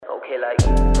Okay, like,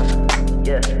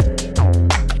 yeah.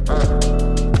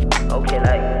 Okay,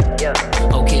 like, yeah.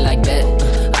 Okay, like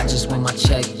that. I just want my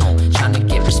check. Trying to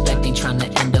get respect, ain't trying to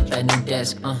end up at new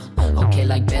desk. Okay,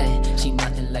 like that. She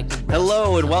nothing like the rest.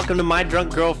 Hello and welcome to My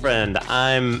Drunk Girlfriend.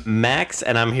 I'm Max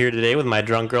and I'm here today with my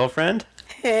drunk girlfriend.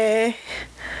 Hey,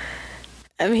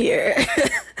 I'm here.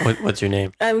 What's your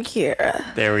name? I'm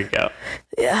Kira. There we go.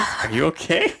 Yeah, Are you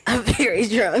okay? I'm very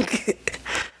drunk.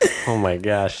 Oh my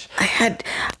gosh.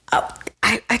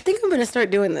 I think I'm gonna start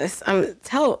doing this. I'm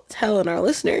telling our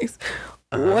listeners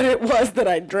what it was that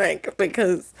I drank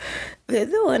because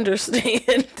they'll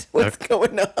understand what's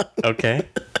going on. Okay.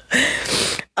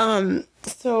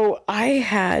 So I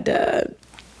had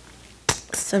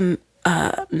some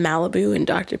Malibu and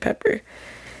Dr. Pepper,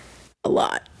 a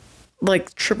lot,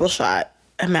 like triple shot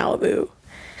of Malibu,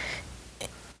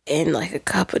 and like a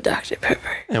cup of Dr.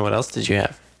 Pepper. And what else did you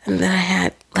have? And then I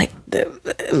had like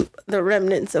the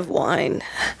remnants of wine,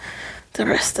 the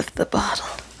rest of the bottle.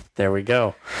 There we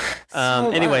go.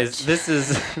 Anyways, much.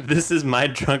 this is My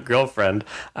Drunk Girlfriend.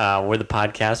 We're the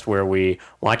podcast where we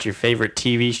watch your favorite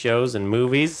TV shows and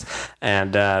movies,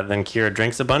 and then Kira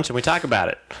drinks a bunch and we talk about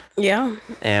it. Yeah.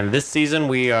 And this season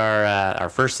we are our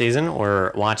first season.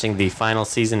 We're watching the final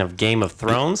season of Game of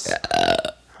Thrones.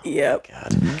 Yep.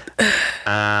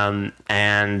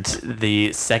 And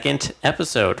the second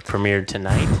episode premiered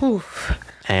tonight. Oof.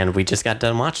 And we just got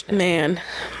done watching it. Man,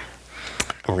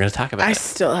 We're going to talk about I it.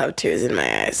 still have tears in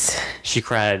my eyes. She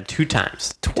cried two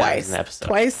times in the episode.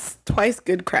 Twice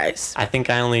good cries. I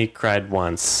think I only cried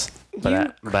once,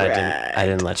 but I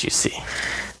didn't let you see.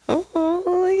 Oh,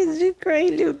 look at you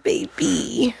crying, little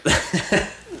baby.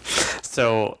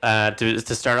 So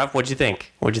to start off, what'd you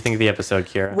think? What'd you think of the episode,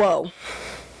 Kira? Whoa.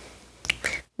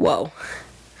 Whoa!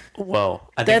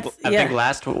 I That's- think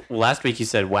last week you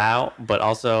said wow, but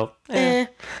also and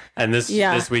this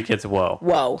week it's whoa.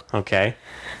 Whoa. Okay.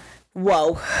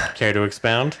 Whoa. Care to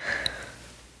expound?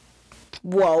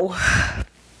 Whoa.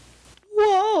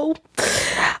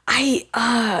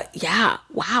 Yeah.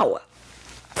 Wow.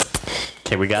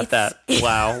 Okay, we got that.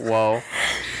 Wow. Whoa.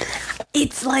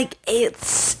 It's like,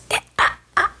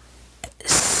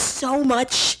 so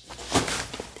much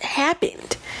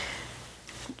happened.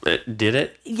 Did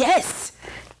it? Yes.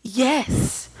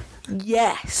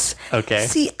 Okay.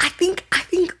 See, I think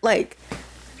like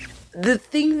the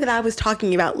thing that I was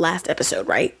talking about last episode,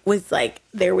 right, was like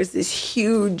there was a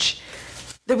huge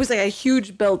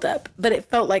build-up, but it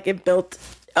felt like it built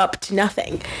up to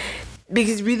nothing.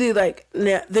 Because really, like,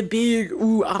 the big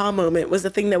ooh-ah moment was the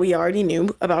thing that we already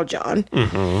knew about Jon.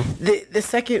 Mm-hmm. The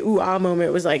second ooh-ah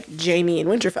moment was, like, Jaime and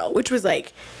Winterfell, which was,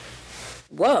 like,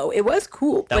 whoa, it was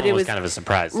cool. That but one it was kind of a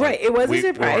surprise. Right, it was a We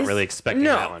surprise. weren't really expecting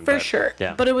no, that one. for but, sure.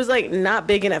 Yeah. But it was, like, not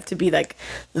big enough to be, like,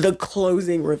 the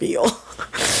closing reveal.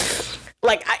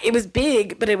 Like, it was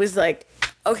big, but it was, like,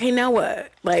 okay, now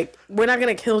what? Like, we're not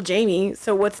going to kill Jaime,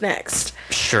 so what's next?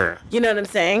 Sure. You know what I'm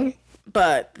saying?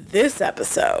 But this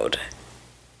episode...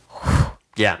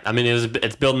 Yeah, I mean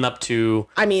it's building up to.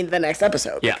 I mean, the next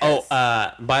episode. Yeah.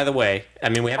 because- By the way, I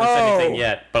mean we haven't said anything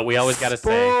yet, but we always got to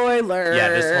say. Spoilers. Yeah,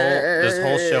 this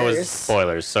whole show is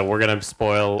spoilers, so we're gonna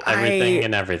spoil everything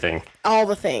and everything. All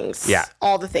the things. Yeah.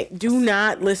 All the things. Do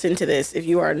not listen to this if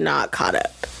you are not caught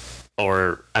up.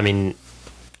 Or I mean,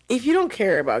 If you don't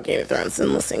care about Game of Thrones,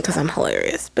 then listen, because I'm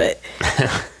hilarious. But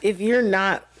if you're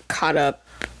not caught up,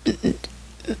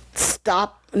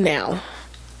 stop now.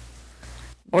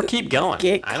 or keep going.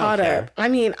 Get I don't caught care. up. I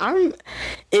mean,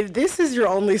 if this is your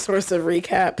only source of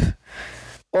recap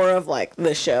or of like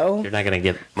the show, You're not gonna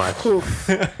get much.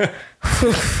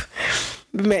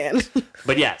 man,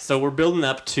 But yeah, so we're building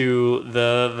up to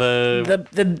the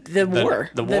war,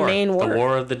 the war, main war. the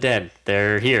War of the Dead.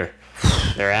 They're here.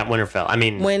 They're at Winterfell. I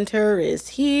mean, Winter is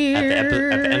here. at the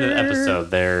end of the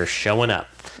episode, they're showing up.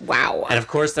 Wow. And of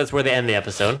course, that's where they end the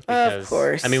episode. Because,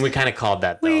 course. I mean, we kind of called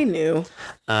that, though. We knew.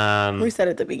 We said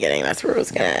at the beginning that's where it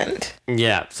was gonna end.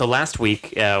 Yeah. So last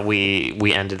week,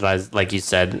 we ended, like you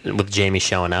said, with Jaime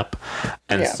showing up.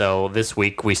 And Yeah. so this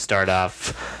week, we start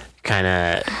off kind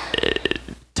of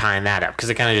tying that up. Because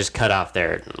it kind of just cut off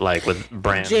there, like with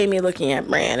Bran. Jaime looking at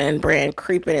Bran and Bran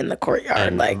creeping in the courtyard,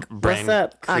 and like, Bran "What's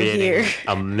up? I'm creating here."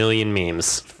 a million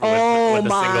memes with, Oh with a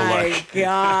single my look.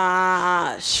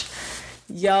 gosh,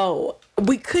 yo,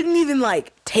 we couldn't even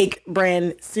like take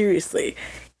Bran seriously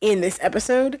in this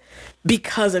episode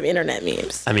because of internet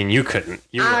memes. I mean, you couldn't.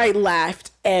 You were, I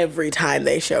laughed every time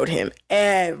they showed him.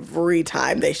 Every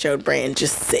time they showed Bran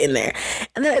just sitting there.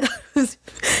 And then I thought it was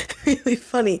really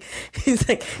funny. He's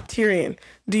like, Tyrion,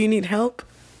 do you need help?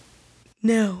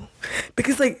 No.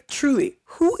 Because, like, truly,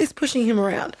 Who is pushing him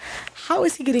around? How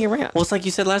is he getting around? Well, it's like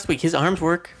you said last week. His arms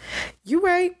work You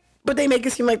right, but they make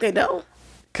it seem like they don't.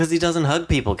 because he doesn't hug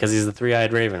people because he's the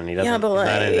three-eyed raven and he doesn't. Yeah, but he's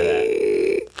not into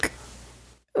that. like,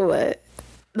 what?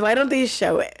 Why don't they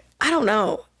show it? I don't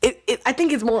know. I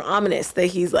think it's more ominous that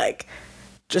he's like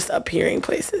just appearing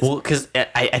places. Well, because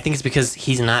I think it's because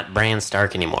he's not Bran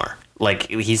Stark anymore. Like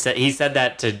he said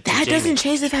that to that Jaime. doesn't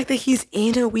change the fact that he's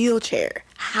in a wheelchair.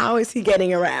 How is he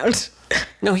getting around?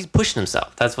 No, he's pushing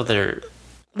himself. That's what they're.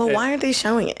 But why aren't they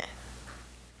showing it?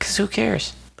 Because who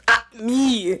cares?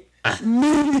 Me.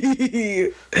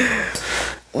 Me.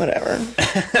 Whatever.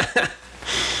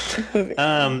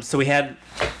 So we had.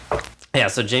 Yeah,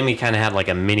 so Jaime kind of had like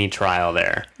a mini trial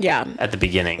there. Yeah. At the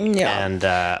beginning. Yeah.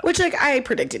 And Which, like, I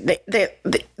predicted.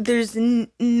 There's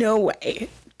no way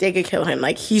they could kill him.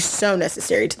 Like, he's so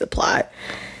necessary to the plot.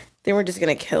 They weren't just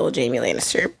going to kill Jaime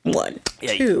Lannister. One.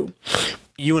 Yeah, Two.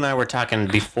 you and I were talking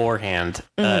beforehand,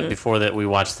 before that we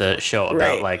watched the show about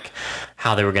Right. like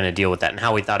how they were going to deal with that and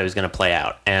how we thought it was going to play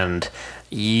out. And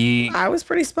I was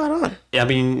pretty spot on. I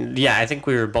mean, yeah, I think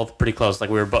we were both pretty close.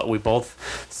 Like we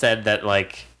both said that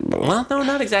like, well, no,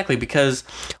 not exactly, because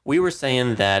we were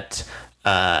saying that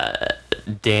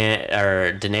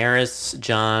Daenerys,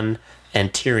 Jon,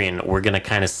 and Tyrion were gonna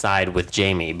kind of side with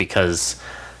Jaime because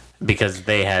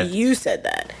they had. You said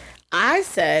that. I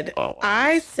said Oh.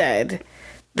 I said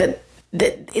that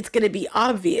it's going to be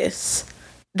obvious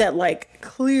that, like,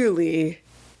 clearly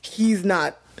he's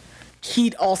not.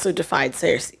 He'd also defied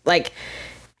Cersei. Like,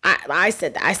 I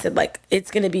said like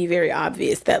it's going to be very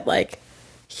obvious that, like,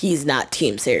 he's not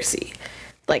Team Cersei.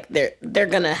 Like, they're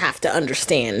going to have to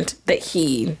understand that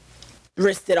he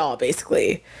risked it all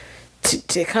basically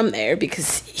to come there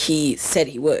because he said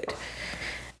he would.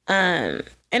 And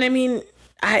I mean,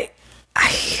 I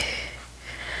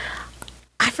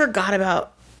forgot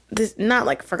about this. Not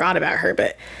like forgot about her,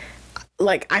 but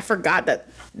like I forgot that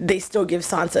they still give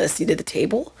Sansa a seat at the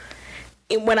table.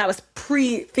 And when I was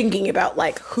thinking about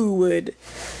like who would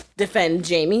defend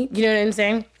Jaime, you know what I'm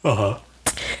saying?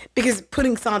 Because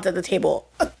putting Sansa at the table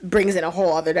brings in a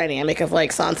whole other dynamic of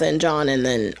like Sansa and Jon, and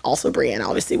then also Brienne,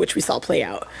 obviously, which we saw play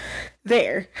out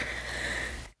there,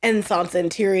 and Sansa and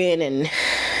Tyrion, and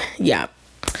yeah.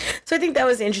 So I think that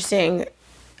was interesting.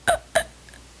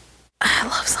 I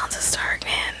love Sansa Stark,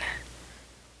 man.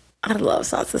 I love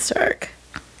Sansa Stark.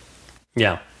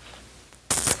 Yeah.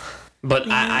 But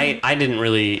I didn't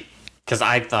really, because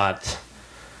I thought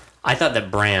that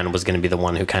Bran was going to be the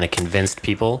one who kind of convinced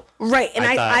people. Right, and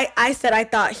I said I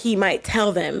thought he might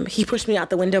tell them. He pushed me out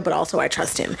the window, but also I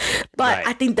trust him. But Right.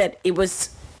 I think that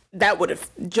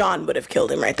Jon would have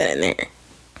killed him right then and there.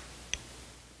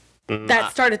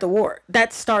 That started the war.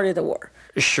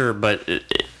 Sure, but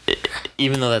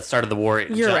even though that started the war,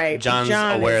 You're right. John's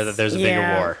Jon aware is- that there's a yeah,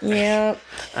 bigger war.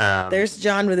 Yeah. There's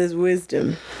Jon with his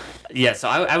wisdom. Yeah, so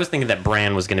I was thinking that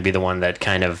Bran was going to be the one that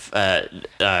kind of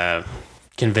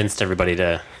convinced everybody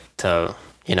to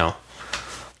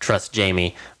trust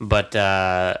Jaime, but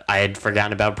I had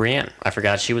forgotten about Brienne. I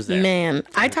forgot she was there. Man,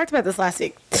 I talked about this last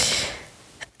week.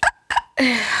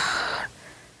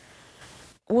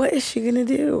 What is she gonna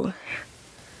do?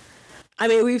 I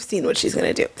mean, we've seen what she's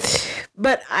gonna do,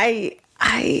 but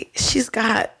she's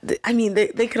got. I mean,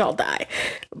 they could all die,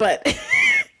 but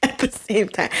at the same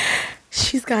time,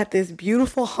 she's got this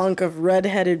beautiful hunk of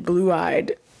redheaded,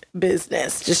 blue-eyed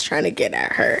business just trying to get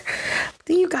at her. But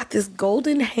then you got this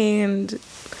golden hand,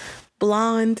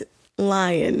 blonde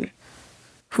lion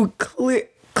who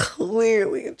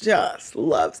clearly just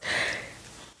loves.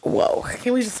 Whoa,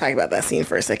 can we just talk about that scene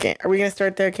for a second? Are we going to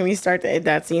start there? Can we start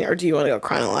that scene, or do you want to go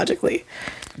chronologically?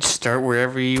 Start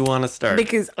wherever you want to start.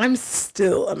 Because I'm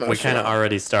still emotional. We kind of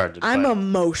already started. I'm but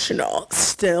emotional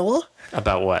still.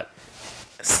 about what?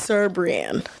 Sir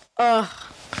Brienne. I'm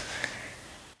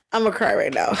going to cry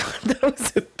right now. That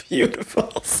was a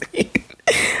beautiful scene.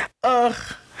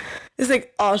 It's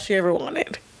like all she ever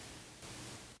wanted.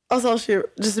 Also,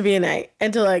 just to be a knight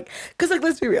and to like, because like,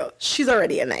 let's be real, she's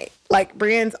already a knight. Like,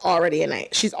 Brienne's already a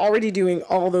knight. She's already doing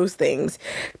all those things,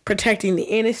 protecting the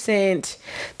innocent,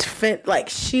 like,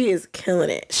 she is killing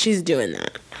it. She's doing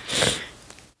that.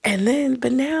 And then,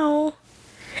 but now,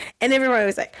 and everybody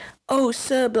was like, oh,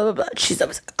 sir, blah, blah, blah. She's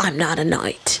always like, I'm not a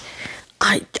knight.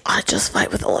 I just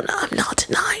fight with honor. I'm not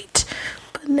a knight.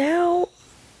 But now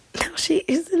she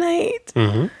is a knight.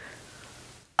 Mm-hmm.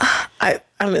 I'm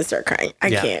gonna start crying. I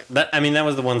can't. That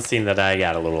was the one scene that I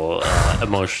got a little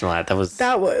emotional at. That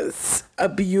was a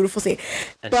beautiful scene.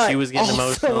 and But she was getting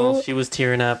also, emotional. She was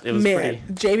tearing up. It was man,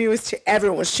 pretty. Jaime was.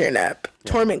 Everyone was cheering up.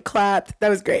 Torment clapped. That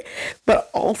was great.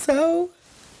 But also,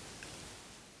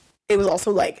 it was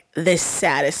also like the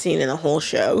saddest scene in the whole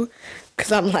show.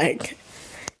 Because I'm like,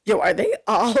 yo, are they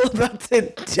all about to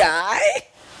die?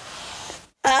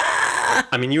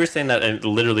 I mean, you were saying that in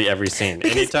literally every scene.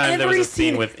 Because Anytime there was a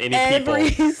scene with any people,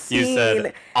 you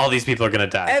said, all these people are going to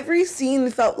die. Every scene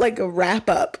felt like a wrap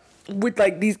up with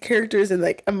like these characters and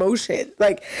like emotion.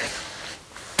 Like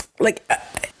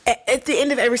at the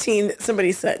end of every scene,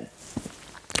 somebody said,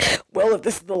 well, if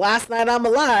this is the last night I'm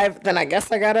alive, then I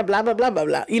guess I gotta blah blah blah blah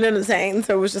blah. You know what I'm saying?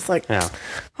 So it was just like, Yeah.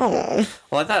 oh,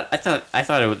 Well, I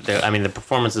thought it was, I mean, the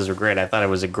performances were great. I thought it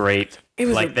was a great,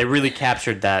 they really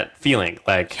captured that feeling.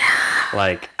 Like,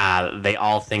 they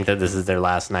all think that this is their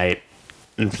last night,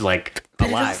 like,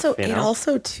 alive. It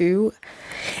also too,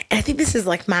 and I think this is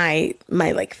like my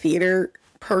like theater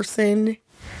person.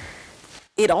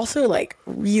 It also like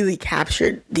really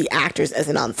captured the actors as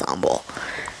an ensemble.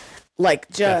 Like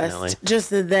just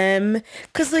them,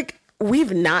 because like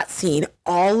we've not seen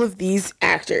all of these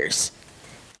actors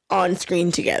on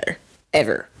screen together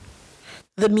ever.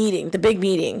 The big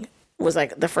meeting was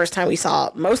like the first time we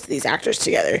saw most of these actors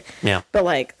together. Yeah. But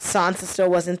like Sansa still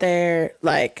wasn't there.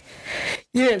 Like,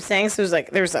 you know what I'm saying? So it was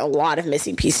like there's a lot of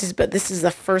missing pieces, but this is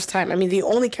the first time. I mean, the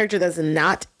only character that's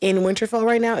not in Winterfell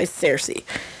right now is Cersei.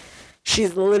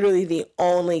 She's literally the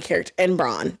only character, and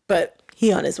Bronn, but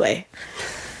he on his way.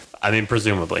 I mean,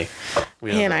 presumably.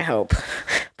 And I hope.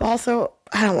 But also,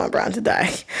 I don't want Bronn to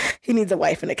die. He needs a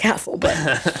wife and a castle.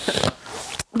 But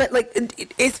but like,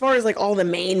 as far as like all the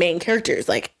main characters,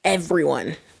 like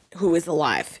everyone who is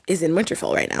alive is in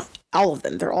Winterfell right now. All of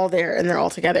them. They're all there and they're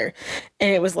all together. And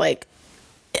it was like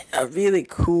a really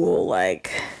cool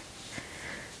like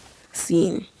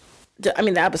scene. I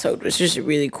mean, the episode was just a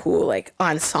really cool like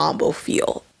ensemble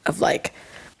feel of like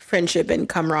friendship and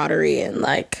camaraderie and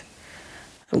like,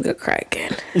 I'm gonna cry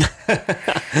again.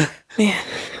 Man,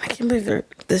 I can't believe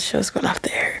this show's going off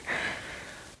the air.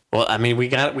 Well, I mean, we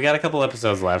got a couple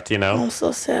episodes left, you know. I'm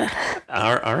so sad.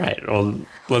 All right. Well,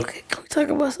 look. Okay, can we talk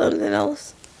about something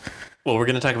else? Well, we're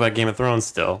gonna talk about Game of Thrones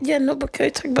still. Yeah, no, but can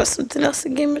we talk about something else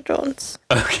in Game of Thrones?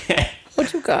 Okay.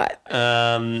 What you got?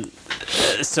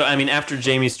 So, I mean, after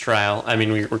Jaime's trial, I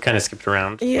mean, we're kind of skipped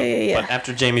around. Yeah. But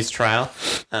after Jaime's trial,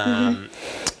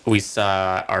 we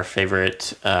saw our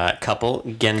favorite couple,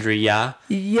 Gendry Ya.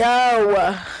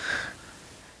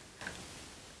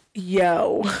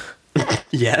 Yo.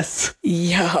 Yes.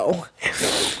 Yo.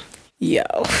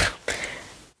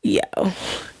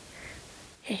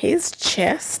 His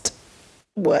chest?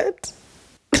 What?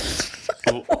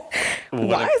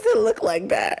 Why does it look like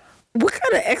that? What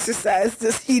kind of exercise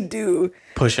does he do?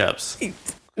 Push-ups.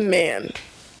 Man,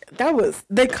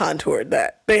 they contoured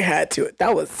that. They had to.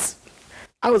 I was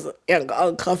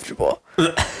uncomfortable.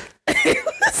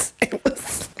 It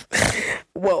was,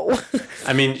 whoa.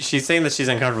 I mean, she's saying that she's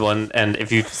uncomfortable, and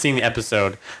if you've seen the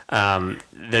episode,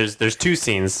 there's two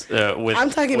scenes with I'm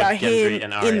talking about Gendry him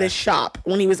and Arya. in the shop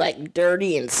when he was like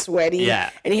dirty and sweaty. Yeah.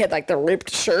 And he had like the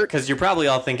ripped shirt. Because you're probably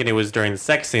all thinking it was during the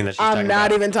sex scene that she's talking I'm about.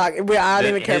 not even talking. I don't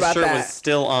even care about His shirt that. was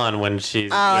still on when she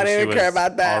I don't even care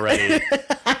about that. Already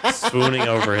swooning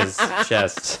over his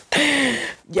chest.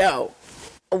 Yo,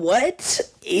 what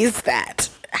is that?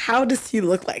 How does he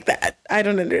look like that? I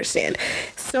don't understand.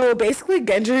 So basically,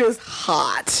 Gendry is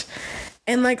hot.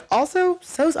 And like also,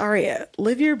 so's Arya.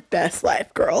 Live your best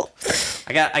life, girl.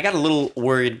 I got a little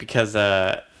worried because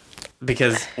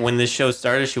when this show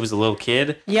started, she was a little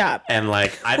kid. Yeah. And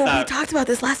like we talked about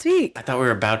this last week. I thought we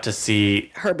were about to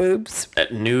see Her boobs.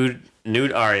 nude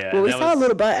Arya. Well, we That saw a was-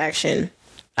 little butt action.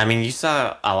 I mean, you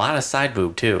saw a lot of side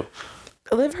boob too.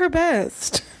 Live her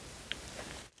best.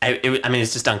 I mean,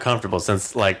 it's just uncomfortable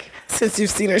since like. Since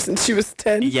you've seen her since she was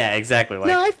 10. Yeah, exactly. Like,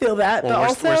 No, I feel that. well,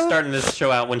 but we're also, starting this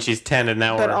show out when she's 10, and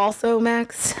now but we're. also,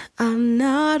 Max, I'm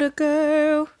not a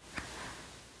girl.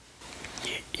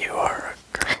 You are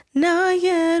a girl. Not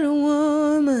yet a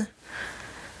woman.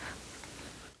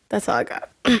 That's all I got.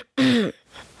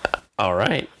 All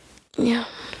right. Yeah.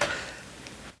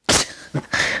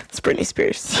 It's Britney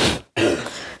Spears.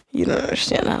 You don't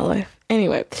understand that life.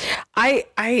 Anyway, I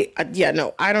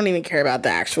don't even care about the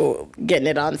actual getting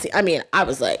it on scene. I mean, I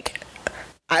was like,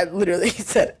 I literally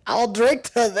said, I'll drink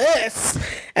to this.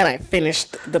 And I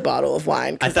finished the bottle of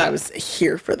wine because I was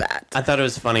here for that. I thought it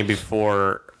was funny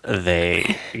before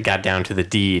they got down to the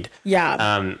deed.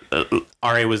 Yeah.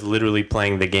 Arya was literally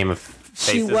playing the game of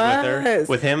faces She was.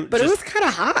 with him. But it was kind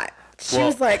of hot. She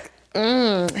was like,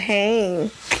 Hey,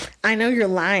 I know you're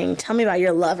lying. Tell me about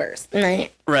your lovers.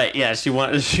 Right. Right, yeah, she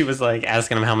was like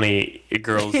asking him how many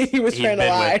girls He was he'd trying to been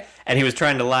lie. with, and he was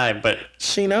trying to lie, but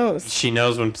She knows. she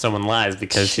knows when someone lies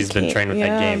because She she's been can't- trained with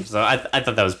that yeah. game. So I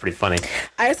thought that was pretty funny.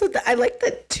 I also I like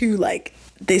that too. Like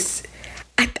this,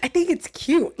 I think it's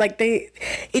cute. Like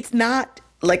it's not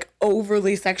like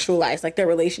overly sexualized. Like their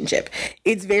relationship,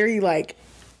 it's very like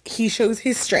he shows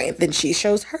his strength and she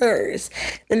shows hers.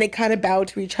 Then they kind of bow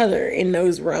to each other in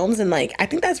those realms, and like I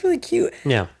think that's really cute.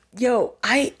 Yeah. Yo,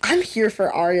 I'm here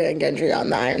for Arya and Gendry on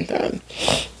the Iron Throne.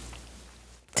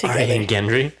 Together. Arya and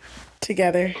Gendry?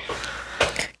 Together.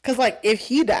 Cause like if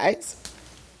he dies,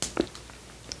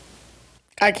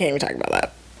 I can't even talk about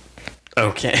that.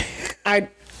 Okay.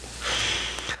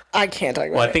 I can't talk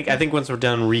about Well, it. I think once we're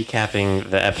done recapping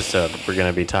the episode, we're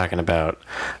going to be talking about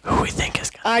who we think is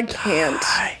going to I can't.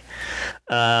 die.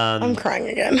 I'm crying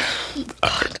again.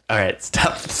 All right,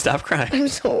 stop crying. I'm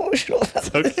so emotional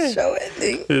about okay. this show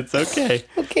ending. It's okay.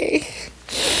 Okay.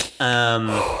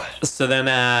 So then,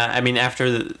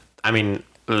 after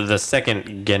the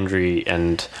second Gendry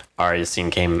and Arya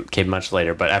scene came much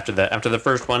later, but after the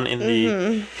first one in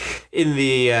the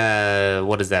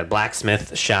what is that,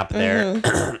 blacksmith shop there,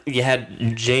 you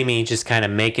had Jamie just kind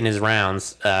of making his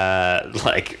rounds,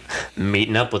 like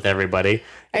meeting up with everybody.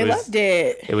 I loved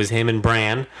it. It was him and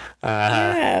Bran.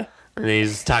 Yeah. And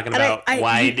he's talking And about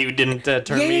why you didn't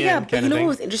turn me in, But kind you of know thing. what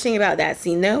was interesting about that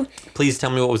scene though? Please tell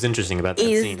me what was interesting about that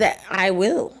Is scene. that I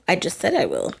will. I just said I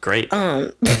will. Great.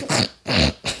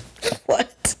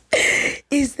 What?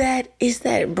 Is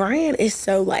that Brian is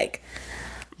so like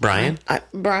Brian?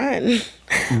 Brian.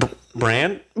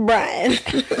 Bran? Brian.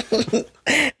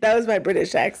 That was my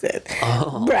British accent.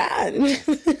 Oh. Brian.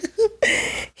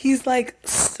 He's like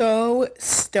so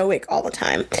stoic all the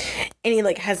time. And he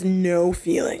like has no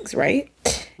feelings, right?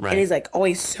 Right. And he's like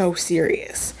always so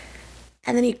serious.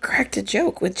 And then he cracked a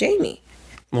joke with Jamie.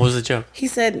 What was the joke? He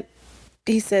said,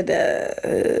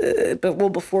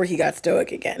 before he got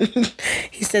stoic again,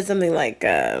 he said something like,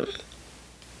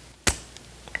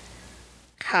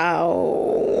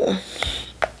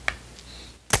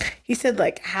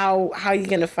 how you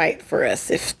gonna fight for us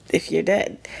if you're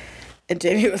dead? And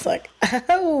Jamie was like,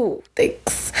 oh,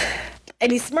 thanks.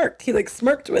 And he smirked. He like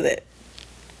smirked with it.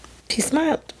 He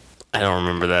smiled. I don't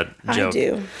remember that joke. I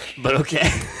do. But okay.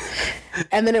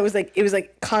 And then it was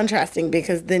like contrasting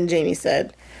because then Jamie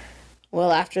said,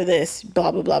 well, after this,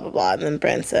 blah, blah, blah, blah, blah. And then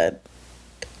Bran said,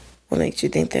 what makes you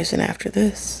think there's an after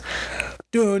this?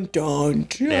 Dun, dun,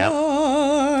 dun.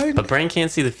 Yep. But Bran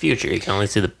can't see the future. He can only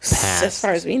see the past. As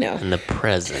far as we know. And the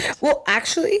present. Well,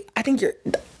 actually, I think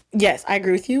yes, I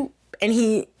agree with you. And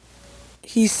he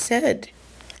said,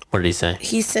 What did he say?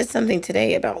 he said something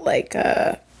today about like,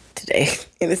 today,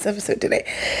 in this episode today,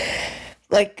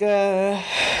 like, I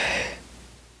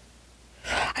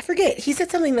forget. He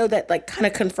said something though that like kind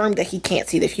of confirmed that he can't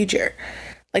see the future,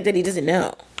 like that he doesn't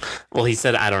know. Well, he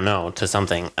said, I don't know, to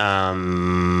something.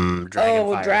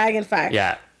 Dragonfire. Dragonfire.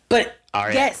 Yeah. But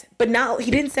Arya. yes, but now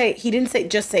he didn't say he did.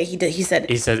 He said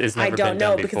He said it's never I don't been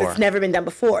know done because before. it's never been done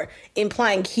before,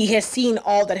 implying he has seen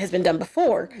all that has been done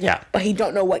before. Yeah. But he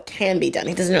don't know what can be done.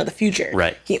 He doesn't know the future.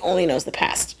 Right. He only knows the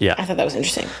past. Yeah. I thought that was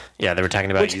interesting. Yeah, they were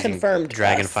talking about Which using confirmed to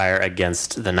Dragonfire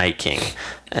against the Night King.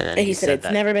 And then And he said it's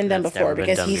that never been done that's before never been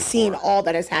because done he's before. seen all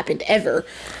that has happened ever,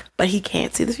 but he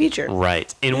can't see the future.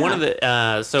 Right. In one of the,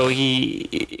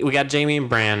 we got Jamie and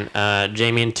Bran.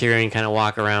 Jamie and Tyrion kind of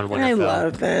walk around Winterfell. I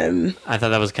love them. I thought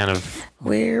that was kind of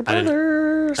We're I didn't-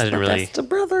 brothers. I didn't We're really best of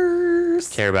brothers.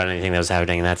 care about anything that was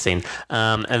happening in that scene.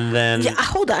 And then, Yeah,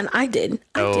 hold on. I did.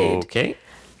 okay.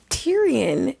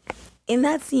 Tyrion in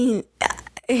that scene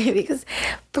because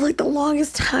for like the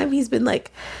longest time he's been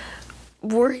like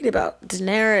worried about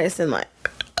Daenerys and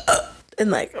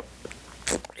like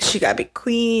she gotta be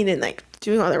queen and like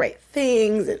doing all the right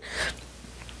things, and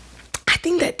I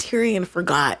think that Tyrion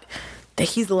forgot that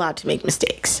he's allowed to make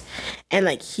mistakes and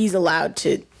like he's allowed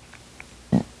to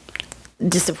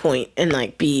disappoint and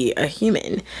like be a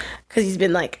human because he's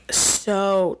been like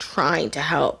so trying to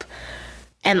help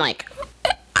and like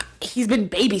he's been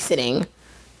babysitting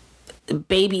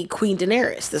baby Queen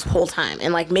Daenerys this whole time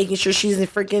and like making sure she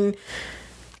doesn't freaking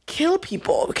kill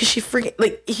people because she freaking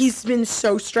like he's been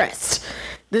so stressed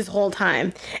this whole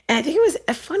time. And I think it was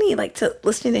funny like to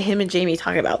listening to him and Jamie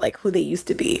talk about like who they used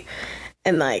to be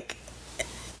and like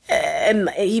and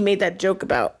he made that joke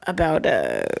about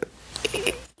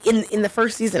in the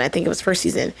first season, I think it was first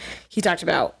season, he talked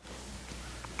about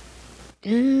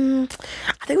I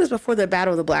think it was before the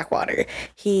Battle of the Blackwater.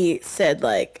 He said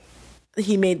like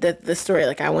he made the story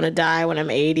like I want to die when I'm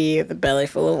 80 with a belly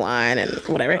full of wine and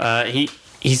whatever.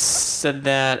 He said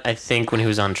that, I think, when he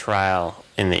was on trial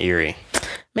in the Erie.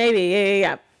 Maybe,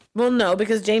 yeah. Well, no,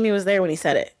 because Jamie was there when he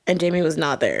said it, and Jamie was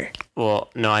not there. Well,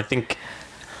 no, I think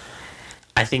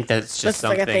that's just That's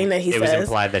like something. a thing that he it was says.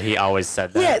 implied that he always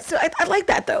said that. Yeah, so I like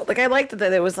that, though. Like, I liked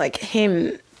that it was, like,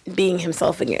 him being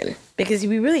himself again. Because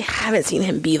we really haven't seen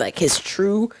him be, like, his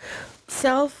true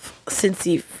self since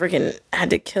he freaking had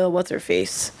to kill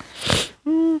What's-Her-Face.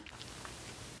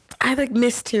 I, like,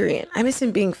 miss Tyrion. I miss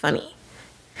him being funny.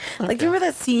 Like, do you remember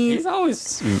that scene? He's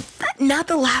always Not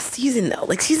the last season, though.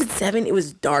 Like, season 7, it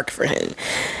was dark for him.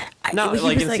 no, He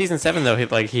like was in season 7 though.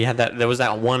 He had that. There was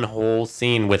that one whole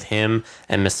scene with him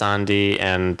and Missandei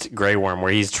and Grey Worm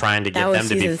where he's trying to get That was them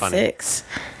to be season funny. 6.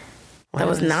 That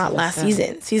was was not season last 7?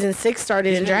 season. Season 6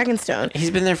 started in Dragonstone.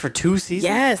 He's been there for 2 seasons.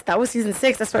 Yes, that was season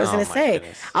 6. That's what I was Oh going to my say.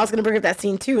 goodness. I was going to bring up that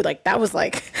scene too. Like, that was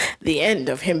like the end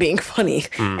of him being funny.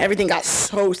 Everything got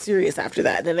so serious after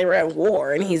that. Then they were at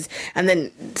war, and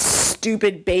then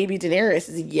stupid baby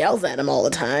Daenerys yells at him all the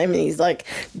time, and he's like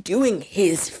doing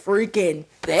his freaking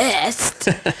best.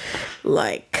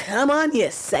 Like, come on,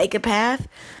 you psychopath.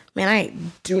 Man, I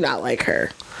do not like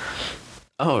her.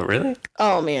 Oh, really?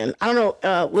 Oh, man. I don't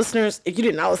know. Listeners, if you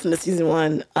did not listen to season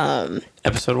 1,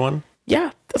 Episode 1.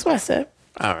 yeah, that's what I said.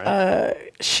 All right.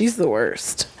 She's the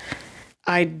worst.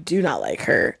 I do not like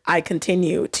her. I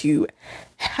continue to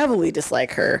heavily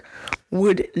dislike her.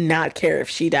 Would not care if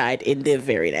she died in the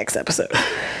very next episode.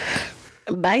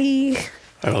 Bye.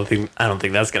 I don't think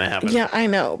that's gonna happen. Yeah, I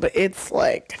know, but it's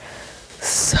like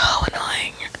so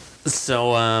annoying.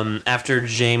 So after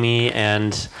Jamie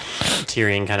and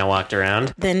Tyrion kind of walked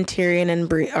around, Then Tyrion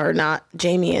and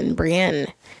Jamie and Brienne.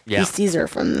 Yeah. He sees her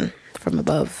from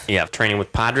above. yeah, training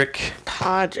with Podrick.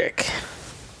 Podrick.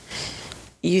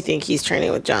 You think he's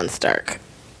training with Jon Stark?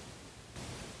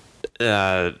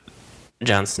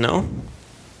 Jon Snow.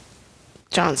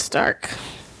 Jon Stark.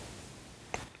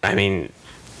 I mean,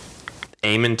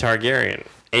 Aemon Targaryen.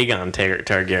 Aegon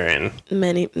Targaryen.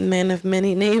 Many men of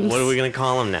many names. What are we gonna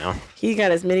call him now? He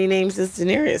got as many names as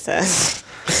Daenerys has.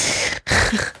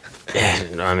 Yeah,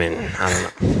 I mean, I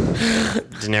don't know.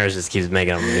 Daenerys just keeps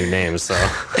making up new names, so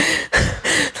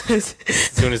as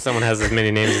soon as someone has as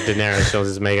many names as Daenerys, she'll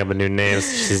just make up a new name.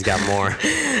 So she's got more.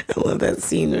 I love that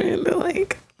scene where they're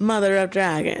like, Mother of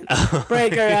Dragons,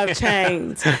 Breaker of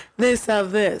Chains, this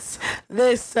of this,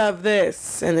 this of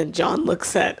this. And then Jon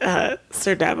looks at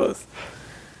Sir Davos.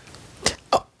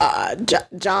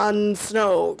 Jon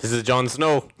Snow, This is Jon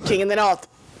Snow. King in the North.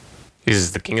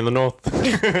 He's the king of the north.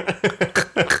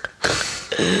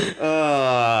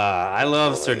 I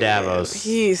love Sir Davos.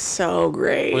 He's so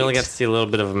great. We only got to see a little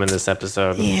bit of him in this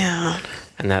episode. Yeah,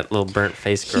 And that little burnt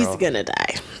face girl. he's gonna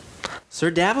die. Sir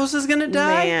Davos is gonna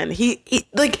die? Man, he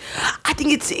like, I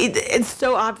think it's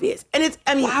so obvious, and it's.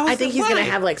 I mean, How is I think it he's gonna why?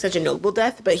 have like such a noble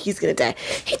death, but he's gonna die.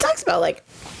 He talks about like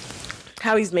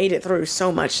how he's made it through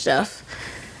so much stuff,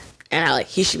 and how like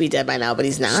he should be dead by now, but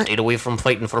he's not. Stayed away from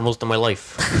fighting for most of my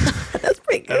life. That's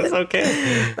pretty good. That's okay.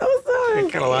 That was I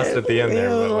kind of lost it at the end there,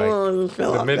 but like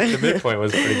the midpoint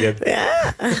was pretty good.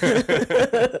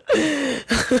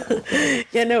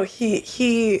 Yeah, no, he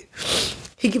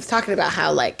keeps talking about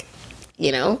how like,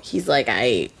 you know, he's like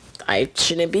I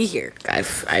shouldn't be here.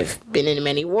 I've been in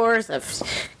many wars. I've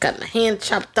got my hand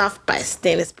chopped off by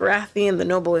Stannis Baratheon, the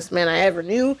noblest man I ever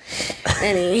knew,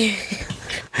 and he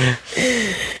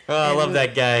Oh, I love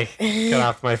that guy. Cut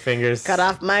off my fingers. cut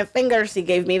off my fingers. He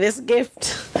gave me this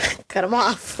gift. Cut him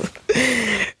off.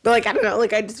 But like, I don't know.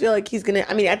 Like, I just feel like he's gonna.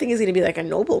 I mean, I think he's gonna be like a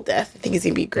noble death. I think he's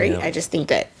gonna be great. Yeah. I just think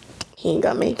that he ain't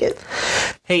gonna make it.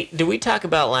 Hey, did we talk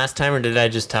about last time, or did I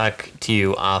just talk to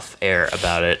you off air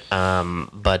about it?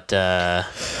 But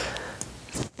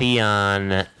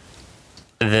Theon,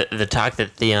 the talk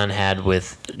that Theon had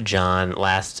with Jon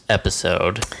last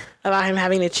episode, About him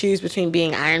having to choose between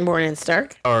being Ironborn and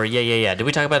Stark. or yeah. Did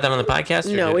we talk about that on the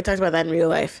podcast? or No, did- we talked about that in real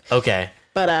life. Okay.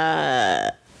 But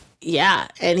yeah,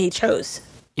 and he chose.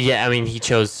 Yeah, I mean, he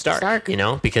chose Stark. You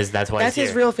know, because that's why That's he's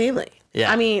his here. real family. Yeah.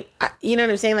 I mean, you know what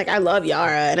I'm saying? Like, I love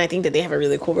Yara, and I think that they have a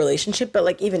really cool relationship. But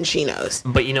like, even she knows.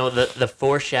 But you know, the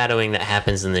foreshadowing that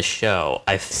happens in this show,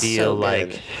 I feel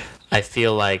good.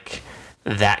 like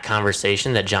that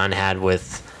conversation that Jon had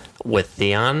with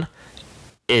Theon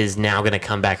is now going to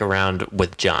come back around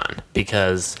with Jon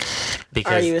because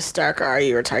Are you a Stark or are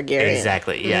you a Targaryen?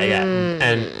 exactly, yeah,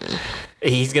 and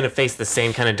he's going to face the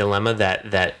same kind of dilemma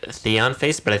that Theon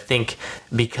faced, but I think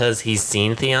because he's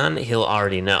seen Theon, he'll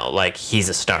already know, like, he's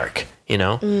a Stark, you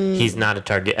know? He's not a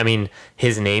Targaryen. I mean,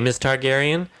 his name is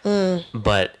Targaryen,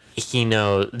 but he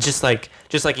knows, just like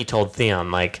he told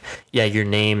Theon, like, yeah, your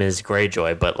name is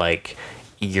Greyjoy, but, like,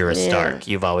 you're a Stark.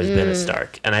 You've always been a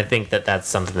Stark. And I think that that's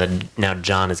something that now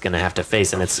Jon is going to have to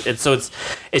face. And it's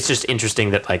just interesting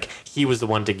that like he was the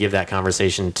one to give that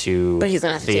conversation to But he's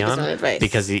gonna have to take his Theon own advice.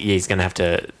 because he's going to have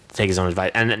to take his own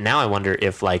advice. And now I wonder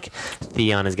if like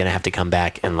Theon is going to have to come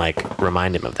back and like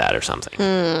remind him of that or something.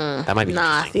 That might be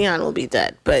Nah, interesting. Theon will be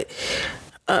dead. But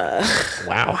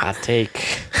Wow, hot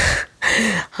take.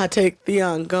 I take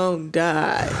Theon gon'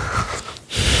 die.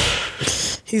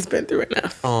 He's been through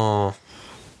enough. Oh,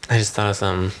 I just thought of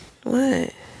something.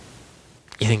 What?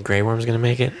 You think Grey Worm's going to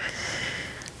make it?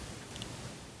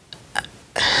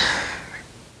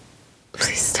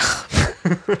 Please stop.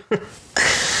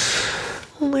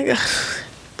 Oh my god.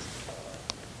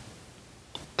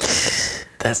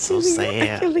 That's so I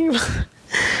sad. can't think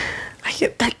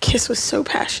about that kiss was so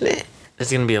passionate.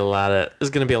 There's gonna be a lot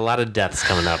of deaths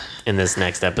coming up in this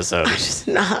next episode. I'm just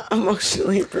not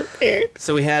emotionally prepared.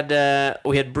 So we had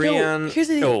Brienne. here's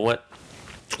the thing. Oh, what?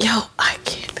 Yo, I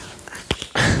can't.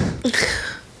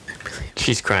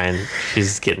 She's crying.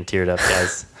 She's getting teared up,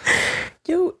 guys.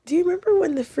 Yo, do you remember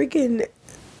when the freaking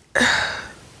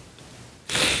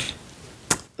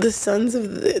the sons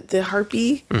of the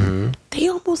harpy? They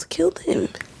almost killed him.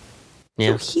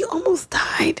 Yeah, Yo, he almost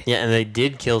died. yeah, and they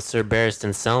did kill Sir Barristan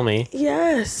Selmy.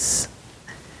 Yes.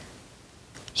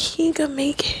 He ain't gonna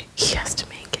make it. He has to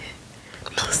make it.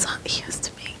 Melisandre, he has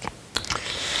to make it.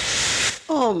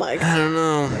 Oh my I god.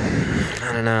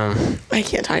 don't know. I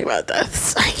can't talk about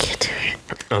deaths. I can't do it.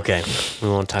 Okay, we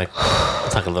won't talk. We'll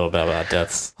talk a little bit about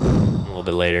deaths a little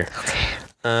bit later.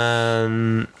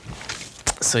 Okay.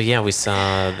 So yeah, we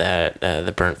saw that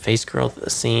the burnt face girl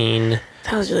scene.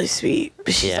 That was really sweet.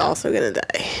 But she's Yeah. also gonna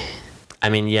die. I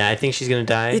mean, yeah, I think she's gonna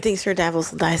die. You think Sir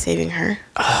Davos will die saving her?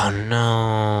 Oh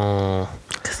no.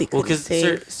 Because he Well, couldn't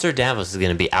because Sir Davos is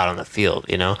gonna be out on the field,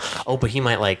 you know. Oh, but he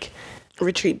might like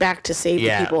retreat back to save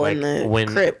the people like in the when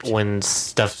crypt. when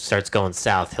stuff starts going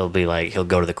south, he'll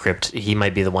go to the crypt. He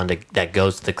might be the one that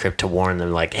goes to the crypt to warn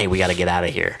them, like, hey, we got to get out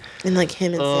of here. And like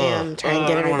him and Sam try and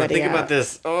get I don't wanna everybody think out. about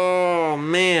this. Oh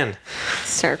man,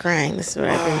 Start crying. This is what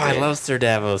I've been I through. love Sir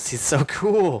Davos. He's so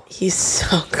cool. He's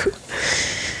so cool.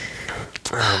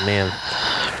 Oh man.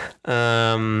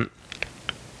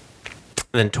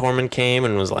 Then Tormund came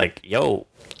and was like, "Yo,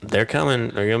 they're coming.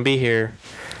 They're gonna be here."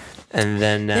 And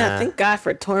then Yeah, thank God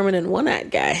for Tormund and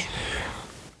One-Eyed Guy.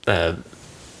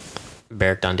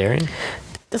 Beric Dondarrion.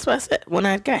 That's what I said.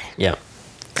 One-Eyed Guy. Yeah.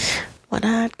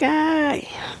 One-Eyed Guy.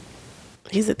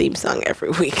 He's a theme song every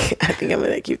week. I think I'm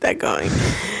going to keep that going.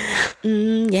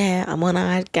 Yeah, I'm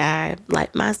One-Eyed Guy.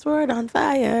 Light my sword on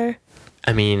fire.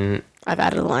 I mean, I've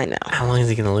added a line now. how long is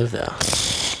he gonna live though?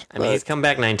 I mean, he's come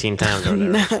back 19 times or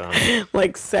whatever. So.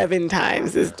 Like 7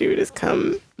 times this dude has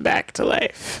come back to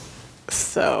life.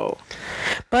 So,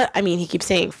 but I mean, he keeps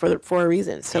saying for a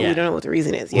reason. So Yeah. we don't know what the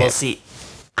reason is Well, yet. see,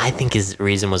 I think his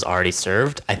reason was already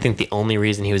served. I think the only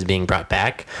reason he was being brought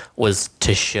back was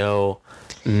to show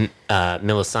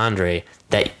Melisandre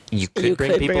that you could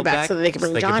bring people him back so that they could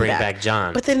bring Jon back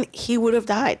Jon. But then he would have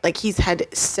died. Like he's had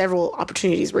several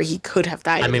opportunities where he could have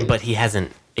died. I mean, but he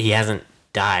hasn't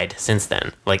died since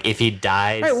then. Like if he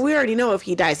dies, right, we already know if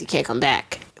he dies, he can't come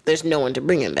back. There's no one to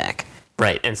bring him back.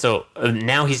 right? And so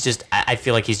now he's just. I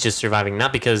feel like he's just surviving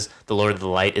not because the Lord of the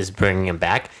Light is bringing him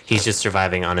back. He's just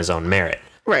surviving on his own merit.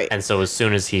 Right. And so as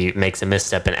soon as he makes a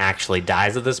misstep and actually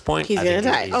dies at this point, He's I gonna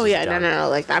think die. he's Oh just yeah, done. no.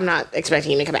 Like I'm not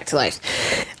expecting him to come back to life.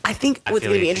 I think what's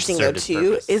feel gonna like be he interesting though served his too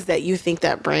purpose. is that you think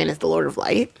that Bran is the Lord of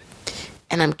Light,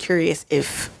 and I'm curious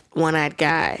if One-Eyed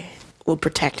Guy will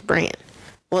protect Bran,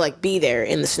 will like be there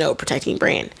in the snow protecting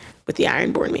Bran with the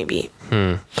Ironborn maybe.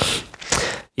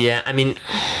 Yeah, I mean,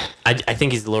 I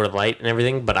think he's the Lord of Light and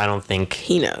everything, but I don't think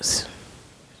He knows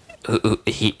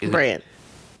he. Bran.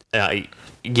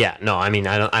 Yeah, no, I mean,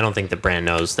 I don't think that Bran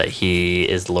knows that he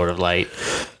is the Lord of Light.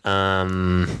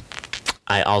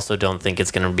 I also don't think it's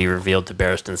going to be revealed to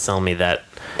Barristan Selmy that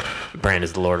Bran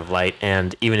is the Lord of Light,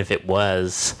 and even if it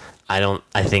was, I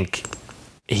think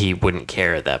he wouldn't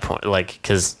care at that point, like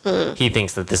because he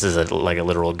thinks that this is a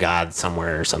literal god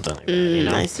somewhere or something like that. You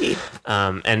know? I see.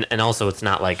 And also it's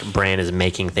not like Bran is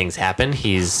making things happen.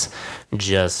 He's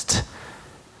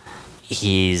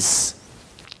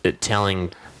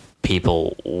telling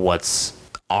people what's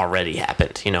already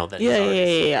happened. You know that.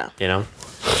 Yeah. You know.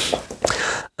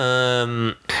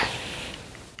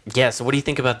 Yeah. So what do you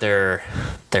think about their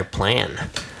plan?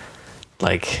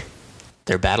 Like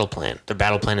their battle plan. Their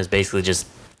battle plan is basically just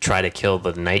try to kill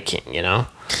the Night King. You know.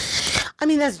 I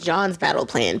mean, that's Jon's battle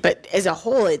plan, but as a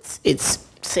whole, it's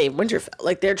save Winterfell.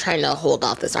 Like they're trying to hold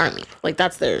off this army. Like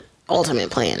that's their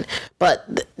ultimate plan.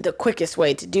 But the quickest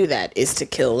way to do that is to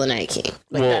kill the Night King.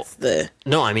 Like, Well, that's the...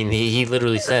 No, I mean, he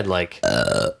literally said, like,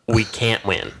 we can't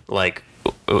win. Like,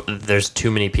 there's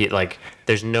too many people. Like,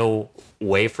 there's no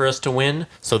way for us to win.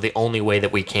 So the only way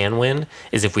that we can win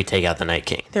is if we take out the Night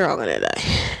King. They're all gonna die.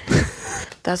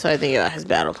 That's what I think about his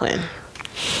battle plan.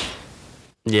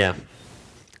 Yeah.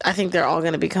 I think they're all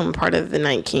going to become part of the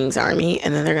Night King's army,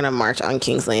 and then they're going to march on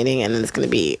King's Landing, and then it's going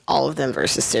to be all of them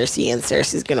versus Cersei, and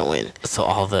Cersei's going to win.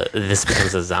 So this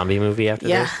becomes a zombie movie after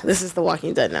Yeah, this? this is The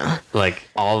Walking Dead now. Like,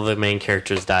 all the main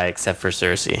characters die except for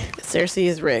Cersei. Cersei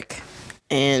is Rick,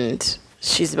 and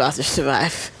she's about to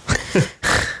survive.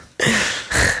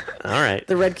 All right.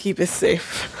 The Red Keep is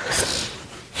safe.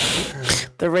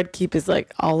 The Red Keep is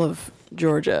like all of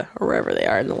Georgia, or wherever they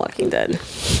are in The Walking Dead.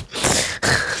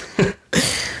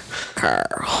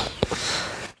 Carl.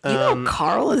 You know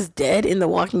Carl is dead in The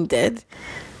Walking Dead?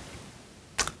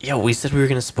 Yo, we said we were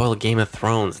going to spoil Game of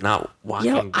Thrones, not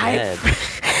Walking Dead.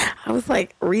 I was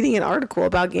like reading an article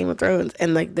about Game of Thrones,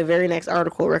 and like the very next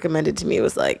article recommended to me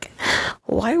was like,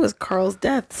 why was Carl's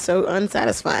death so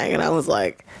unsatisfying? And I was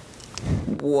like,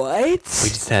 what? We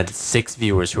just had 6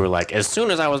 viewers who were like, as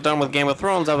soon as I was done with Game of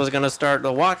Thrones, I was going to start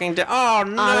The Walking Dead. Oh,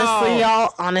 no. Honestly,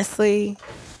 y'all,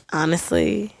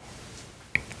 honestly,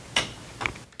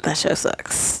 that show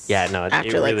sucks. Yeah, no,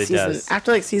 it really does.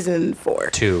 After like season 4.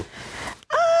 2.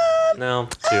 No,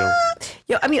 2.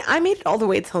 Yo, I mean, I made it all the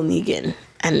way till Negan,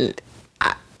 and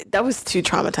that was too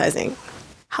traumatizing.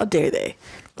 How dare they?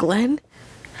 Glenn?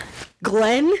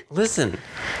 Listen,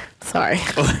 Sorry.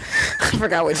 I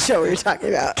forgot what show we were talking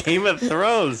about. Game of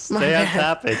Thrones. Stay on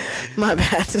topic. My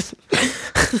bad.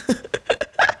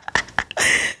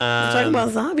 I'm talking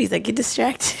about zombies. I get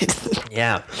distracted.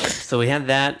 Yeah. So we had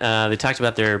that. They talked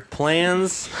about their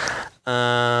plans. We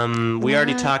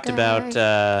already talked about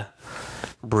Sarah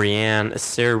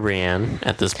Brienne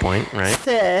at this point, right?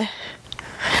 Sir.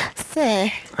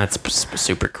 That's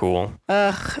super cool.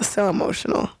 Ugh, so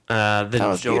emotional. Then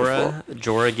was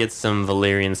Jorah gets some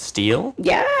Valyrian steel.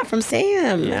 Yeah, from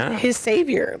Sam. Yeah. His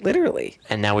savior, literally.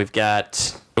 And now we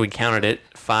counted it,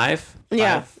 5?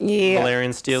 Yeah. 5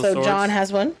 Valyrian steel so swords. John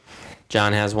has one.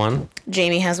 John has one.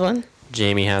 Jamie has one.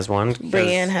 Jamie has one.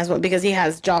 Brienne has one because he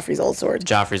has Joffrey's old sword.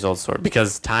 Joffrey's old sword.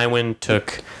 Because Tywin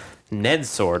took Ned's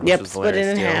sword, which was split it Valyrian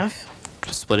in steel. half.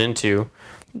 Split in 2.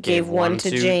 Gave one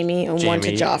to Jamie and one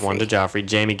to Joffrey. One to Joffrey.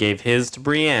 Jamie gave his to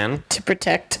Brienne. To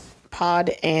protect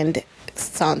Pod and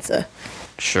Sansa.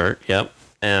 Sure, yep.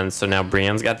 And so now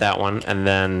Brienne's got that one, and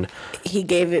then He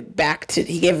gave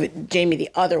Jamie the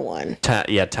other one.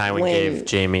 Tywin gave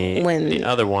Jamie when the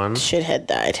other one. Shithead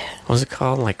died. What was it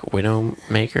called? Like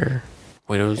Widowmaker?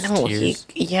 Widow's Tears?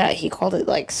 He called it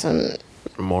like some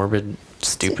Morbid,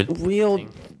 stupid real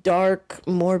thing. dark,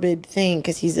 morbid thing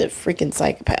because he's a freaking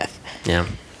psychopath. Yeah.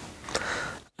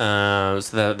 So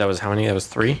that was how many? That was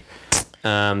 3.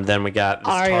 Then we got this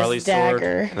Arya's Tarly sword,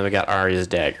 dagger. and then we got Arya's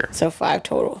dagger. So 5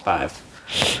 total. 5.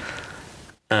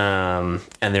 And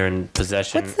they're in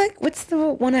possession. What's the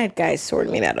one-eyed guy's sword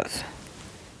made out of?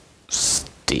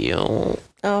 Steel.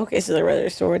 Oh, okay. So the regular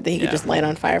sword that he could Yeah. just light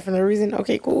on fire for no reason.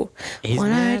 Okay, cool. He's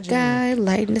One-eyed magic. guy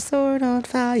lighting a sword on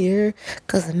fire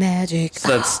because of magic.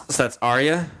 So that's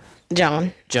Arya,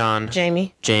 John, John,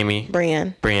 Jamie, Jamie,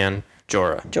 Brienne,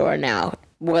 Jorah. Jorah now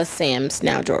was Sam's,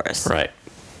 now Jorah's. Right.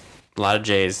 A lot of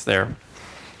J's there.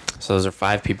 So those are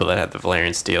 5 people that had the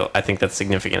Valyrian steel. I think that's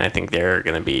significant. I think they're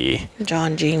gonna be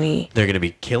Jamie,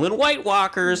 killing White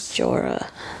Walkers. Jorah.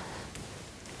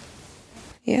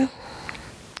 Yeah.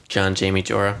 John, Jamie,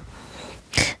 Jorah.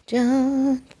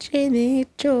 John, Jamie,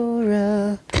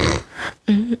 Jorah.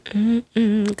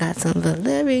 Got some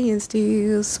Valyrian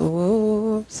steel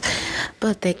swords,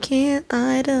 but they can't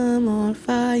light them on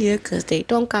fire because they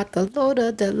don't got the Lord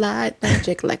of the Light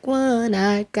magic like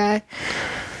one-eyed guy.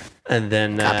 And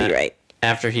then Copyright.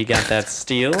 after he got that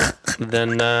steel,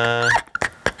 then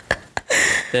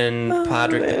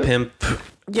Podrick the Pimp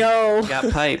Yo, got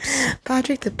pipes.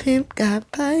 Podrick the Pimp got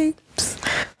pipes.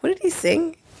 What did he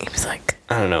sing? He was like,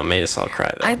 I don't know. It made us all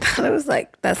cry though. I thought it was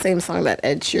like that same song that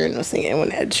Ed Sheeran was singing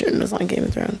when Ed Sheeran was on Game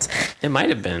of Thrones. It might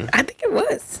have been. I think it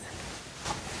was.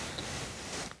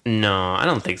 No, I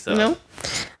don't think so. No?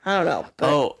 I don't know. But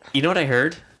Oh, you know what I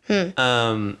heard?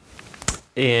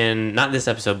 In not this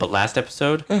episode, but last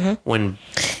episode, when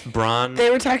Bronn they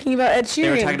were talking about Ed Sheeran. They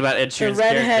were talking about Ed Sheeran's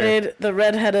the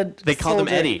redheaded. they called him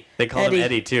soldier. Eddie. They called him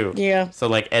Eddie too. Yeah. So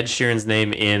like Ed Sheeran's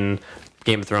name in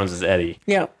Game of Thrones is Eddie.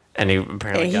 Yeah. And he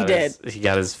apparently And he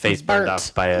got his face burned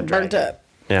off by a dragon. burnt up.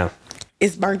 Yeah.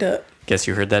 It's burnt up. Guess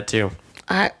you heard that too.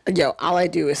 All I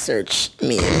do is search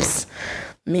memes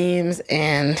memes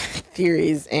and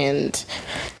theories and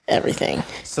everything.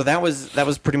 So that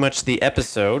was pretty much the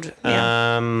episode.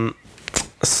 Yeah.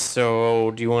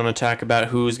 So do you want to talk about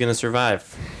who's going to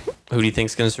survive? Who do you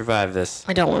think's going to survive this?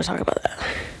 I don't want to talk about that.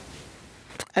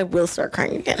 I will start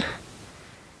crying again.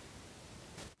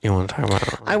 You want to talk about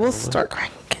it? I will start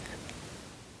crying again.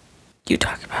 You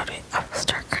talk about it. I will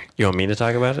start crying. You want me to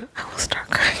talk about it? I will start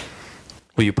crying.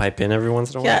 Will you pipe in every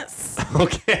once in a while? Yes.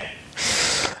 Okay.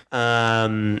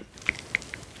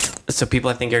 So people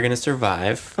I think are going to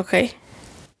survive. Okay.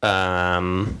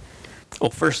 Well,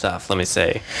 first off, let me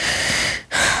say,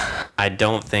 I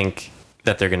don't think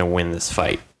that they're going to win this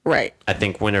fight. Right. I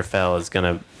think Winterfell is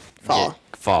going to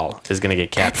is going to get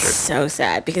captured. That's so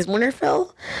sad because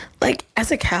Winterfell, like,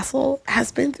 as a castle,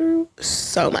 has been through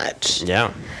so much.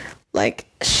 Yeah. Like,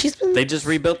 They just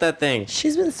rebuilt that thing.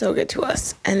 she's been so good to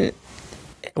us. And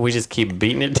We just keep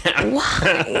beating it down.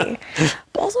 why?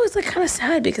 But also, it's, like, kind of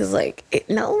sad because, like,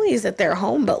 not only is it their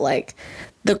home, but, like,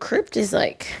 the crypt is,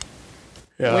 like,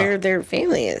 where their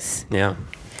family is. Yeah.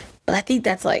 But I think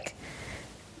that's, like,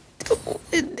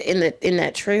 in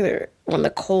that trailer, when the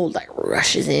cold, like,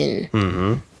 rushes in,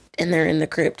 and they're in the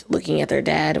crypt looking at their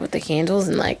dad with the candles,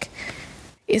 and, like,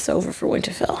 it's over for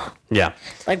Winterfell. Yeah.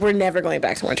 Like, we're never going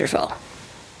back to Winterfell.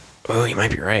 Oh, you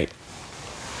might be right.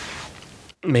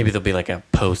 Maybe there'll be like a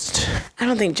post. I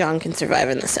don't think Jon can survive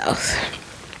in the South.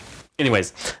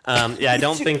 Anyways, yeah, I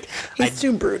don't think He's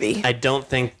too broody. I don't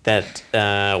think that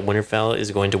Winterfell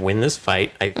is going to win this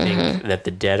fight. I think that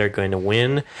the dead are going to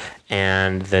win,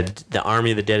 and the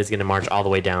army of the dead is going to march all the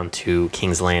way down to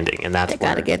King's Landing, and that's They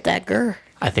gotta get that girl.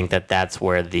 I think that's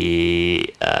where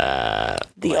the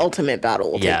ultimate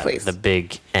battle will take place. the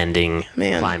big ending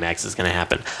climax is going to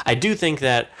happen. I do think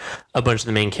that a bunch of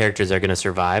the main characters are going to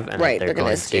survive, and that they're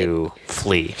going to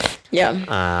flee. Yeah.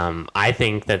 I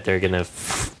think that they're going to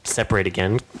separate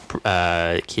again.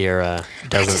 Kiera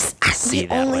doesn't see that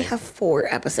way. We only have 4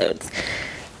 episodes.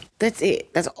 That's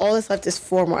it. That's all that's left is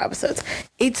 4 more episodes.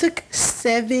 It took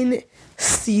 7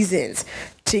 seasons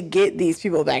to get these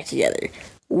people back together.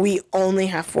 We only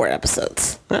have 4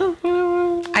 episodes. Well,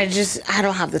 I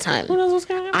don't have the time. who knows what's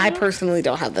going to happen? I personally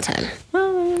don't have the time.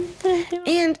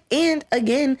 And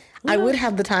again, I would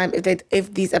have the time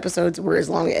if these episodes were as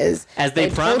long as they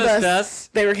told promised us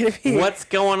they were going to be. What's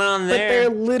going on But there? they're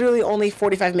literally only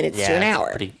 45 minutes to an it's hour.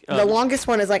 pretty- The longest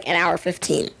one is like an hour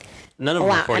 15. None of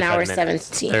them are 45 an hour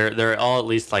minutes. 17. They're all at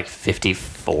least like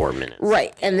 54 minutes.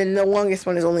 Right. And then the longest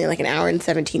one is only like an hour and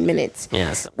 17 minutes.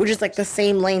 Yes. Which is like the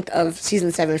same length of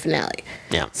season 7 finale.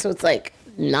 Yeah. So it's like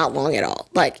not long at all.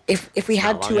 Like if we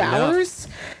had Not 2 long enough. hours,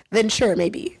 then sure,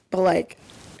 maybe. But like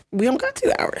we don't got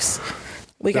 2 hours.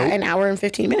 We got Nope. an hour and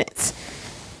 15 minutes.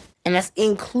 And that's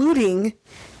including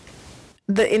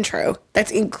the intro.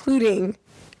 That's including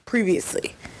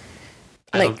previously.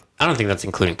 I don't think that's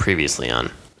including previously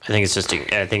on. I think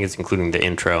it's including the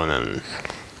intro and then,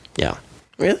 yeah,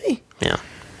 Really? yeah.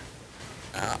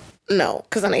 No,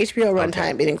 because on HBO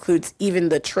Runtime, it includes even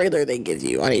the trailer they give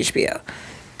you on HBO.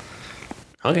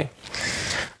 Okay.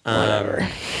 Whatever.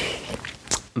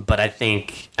 But I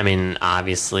think,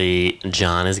 obviously,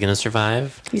 Jon is gonna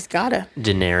survive. He's gotta.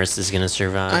 Daenerys is gonna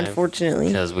survive. Unfortunately.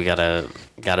 because we gotta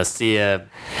see a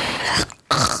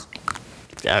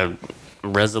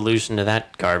resolution to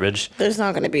that garbage. There's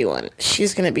not gonna be one.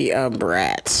 She's gonna be a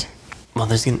brat. Well,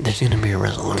 there's gonna be a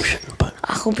resolution, but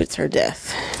I hope it's her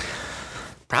death.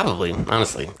 probably,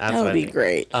 honestly, that's That what would I be think.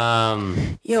 great.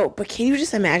 Yo, but can you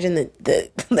just imagine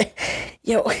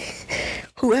yo,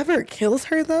 whoever kills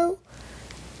her though?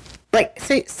 Like,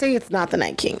 say it's not the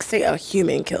Night King. Say a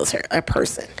human kills her, a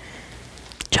person.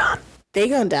 Jon. They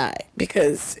gonna die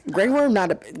because Grey Worm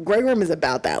is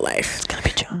about that life. It's gonna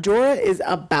be Jon. Jorah is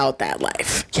about that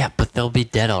life. Yeah, but they'll be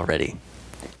dead already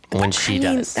when she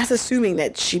does. That's assuming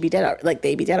that she be dead, like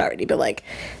they be dead already. But like,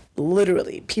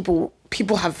 literally, people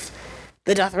have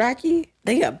the Dothraki.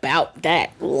 They about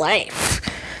that life.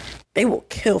 They will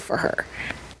kill for her.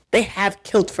 They have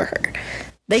killed for her.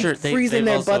 They Sure, freezing they've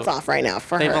their also- butts off right now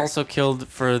for They've her. also killed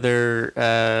for their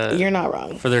You're not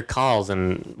wrong. for their calls,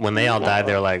 and when they all died,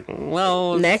 they're like,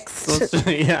 "Well, Next.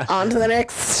 yeah, On to the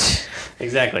next.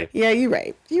 exactly." Yeah, you're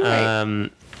right. You're right.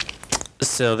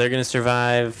 So they're gonna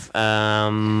survive.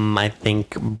 I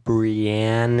think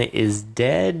Brienne is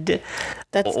dead,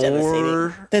 That's devastating.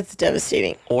 or That's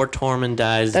devastating. Tormund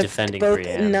dies That's defending both.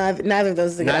 Brienne. Neither of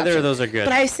those is a good Neither option. of those are good.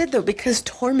 But I said though, because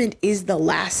Tormund is the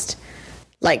last,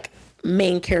 like,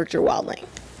 main character wildling.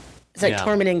 It's like Yeah.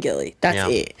 Tormund and Gilly. That's Yeah.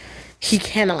 it. He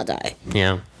cannot die.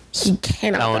 Yeah. He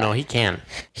cannot. Oh die. no, he can.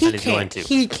 He And he's can. going to,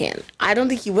 He can. I don't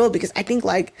think he will because I think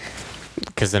like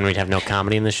because then we'd have no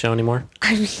comedy in this show anymore.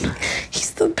 I mean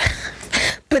he's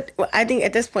I think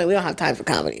at this point we don't have time for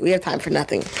comedy. We have time for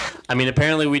nothing. I mean,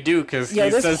 apparently we do, because he Yo,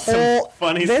 this says whole- some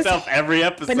funny this- stuff every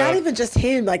episode. But not even just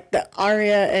him. Like the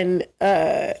Arya and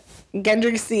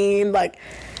Gendry scene, like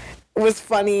was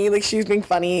funny. Like she was being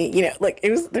funny. You know, like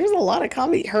there was a lot of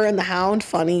comedy. Her and the Hound,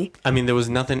 funny. I mean, there was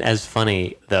nothing as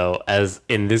funny, though, as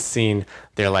in this scene,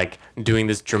 they're like doing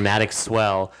this dramatic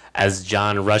swell as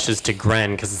Jon rushes to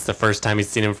Gren because it's the first time he's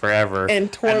seen him forever. And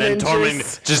then Tormund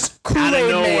Tormund just out of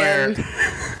Kool-Aid nowhere Man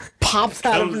pops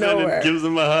out of comes in and nowhere. gives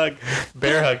him a hug,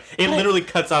 bear hug. It literally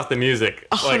cuts off the music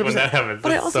like when 100%. that happens.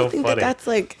 But I It's also so think funny. that's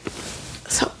like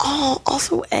so. Oh,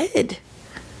 also Ed.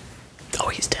 Oh,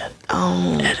 he's dead.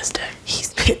 Oh, Ed is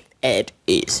dead. Ed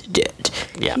is dead.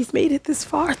 Yeah. He's made it this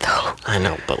far though. I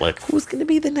know, but like, Who's gonna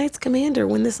be the Knights Commander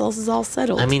when this else is all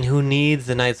settled? I mean, who needs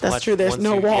the Night's Watch? that's true. There's once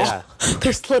no you- wall. Yeah.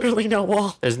 There's literally no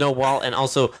wall. There's no wall, and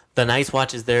also the Night's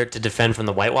Watch is there to defend from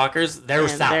the White Walkers. They're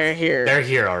And south. they're here. They're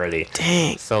here already.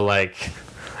 Dang. So like,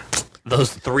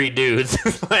 those three dudes,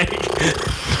 like,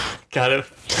 gotta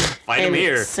fight him And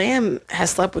here. Sam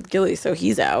has slept with Gilly, so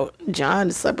he's out.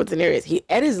 John slept with Daenerys.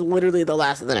 Ed is literally the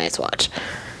last of the Night's Watch.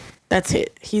 That's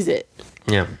it. He's it.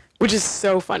 Yeah. Which is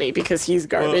so funny because he's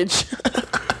garbage.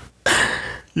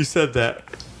 You said that.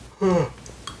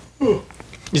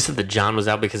 You said that John was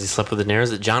out because he slept with Daenerys.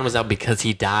 That John was out because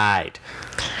he died.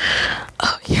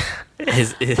 Oh yeah,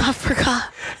 His I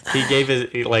forgot. he gave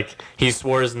he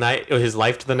swore his life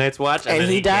to the Night's Watch, and And then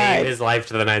he he died. gave his life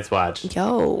to the Night's Watch.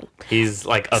 Yo, He's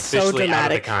like so officially out of the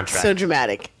dramatic. contract. So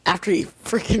dramatic. After he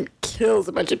freaking kills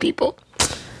a bunch of people,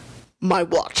 my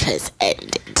watch has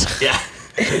ended. Yeah.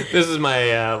 This is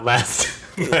my last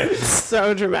So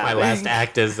my dramatic. last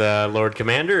act as Lord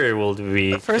Commander. Or will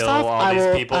we First kill off, all I these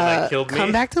will people that killed me?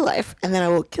 come back to life, and then I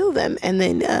will kill them, and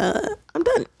then I'm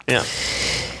done. Yeah.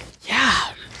 Yeah.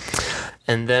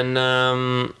 And then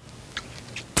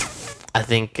I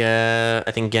think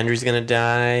Gendry's gonna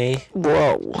die.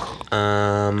 Whoa.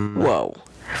 Um, Whoa.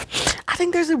 I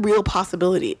think there's a real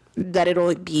possibility that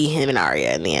it'll be him and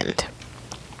Arya in the end.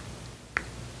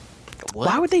 what?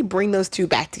 Why would they bring those two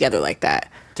back together like that?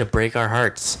 To break our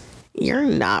hearts. You're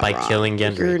not By wrong. killing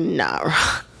Gendry. You're not wrong.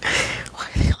 Why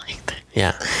are they like that?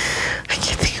 Yeah. I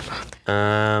can't think about that.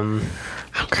 Um,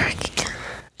 I'm cracking.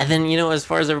 and then as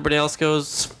far as everybody else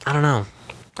goes, I don't know.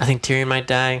 I think Tyrion might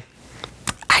die.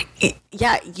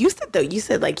 Yeah, you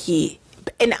said like he,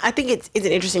 and I think it's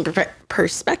an interesting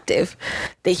perspective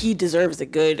that he deserves a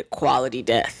good quality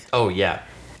death. Oh yeah.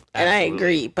 And I Absolutely.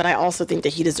 agree, but I also think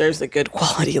that he deserves a good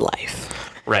quality life.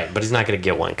 Right, but he's not gonna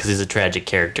get one because he's a tragic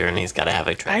character and he's got to have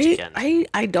a tragic end.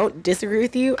 I don't disagree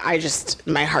with you.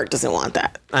 My heart doesn't want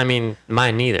that. I mean,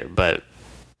 mine neither, but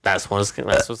that's what's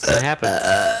gonna happen.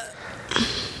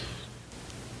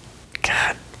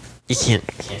 God, you can't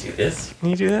do this. Can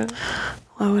you do that?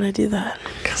 Why would I do that?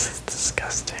 Because it's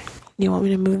disgusting. You want me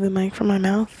to move the mic from my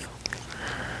mouth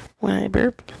when I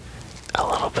burp? A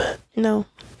little bit. No.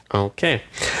 Okay.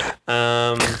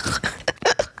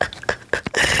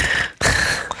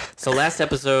 So last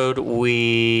episode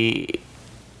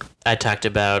I talked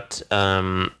about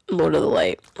Lord of the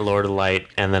Light. Lord of the Light,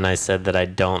 and then I said that I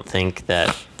don't think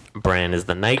that Bran is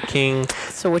the Night King.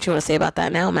 So what you want to say about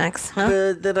that now, Max?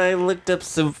 Huh? That I looked up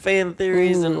some fan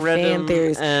theories and read fan them.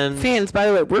 theories. And Fans, by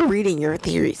the way, we're reading your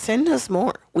theories. Send us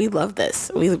more. We love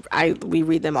this. We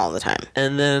read them all the time.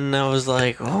 And then I was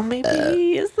like, oh, maybe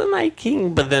he is the Night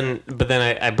King. But then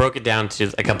I broke it down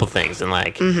to a couple things, and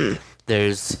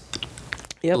there's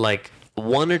like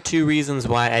one or two reasons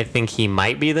why I think he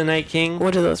might be the Night King.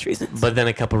 What are those reasons? But then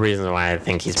a couple reasons why I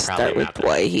think he's probably Start with not.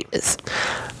 why he is.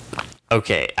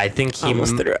 Okay, I think he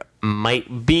Almost threw up.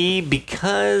 might be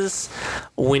because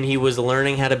when he was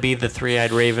learning how to be the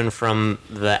three-eyed raven from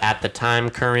the at the time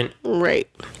current Right.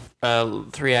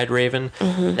 three-eyed raven,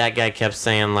 that guy kept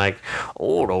saying like,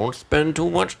 "Oh, don't spend too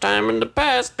much time in the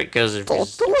past because if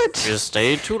Don't do it. you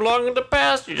stay too long in the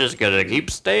past, you just gotta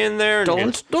keep staying there. And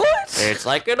Don't do it. It's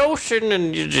like an ocean,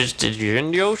 and you're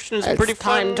in the ocean. It's pretty It's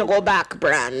time fun. to go back,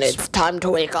 Bran. It's time to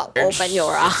wake up. Open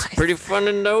your eyes. Pretty fun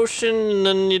in the ocean, and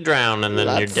then you drown, and then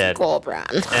you're Let's dead. go, Bran.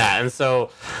 Yeah, and so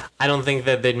I don't think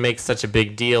that they'd make such a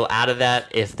big deal out of that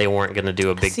if they weren't going to do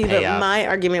a big See, but payoff. my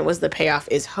argument was the payoff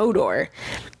is Hodor.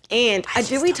 And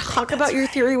did we talk about your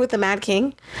theory with the Mad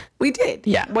King? We did.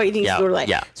 Yeah. What you think Yeah. is Lord of Light.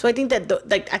 Yeah. So I think that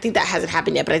I think that hasn't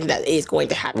happened yet, but I think that is going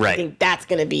to happen. Right. I think that's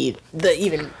going to be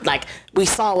we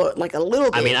saw like a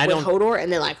little bit mean, I with don't- Hodor,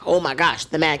 and then like, oh my gosh,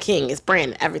 the Mad King is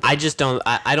Bran. Everything. I just don't.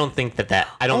 I don't think that.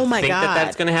 I don't Oh my think that God.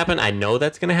 that's going to happen. I know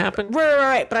that's going to happen.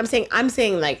 Right. But I'm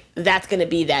saying like that's going to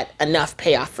be that enough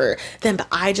payoff for them. But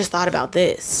I just thought about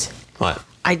this. What?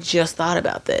 I just thought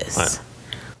about this. What?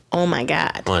 Oh my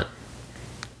God. What?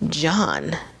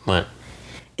 Jon What?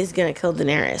 is gonna kill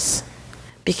Daenerys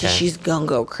because Okay. she's gonna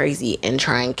go crazy and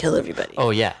try and kill everybody.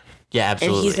 Oh yeah, yeah, and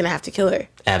absolutely. he's gonna have to kill her.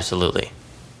 Absolutely.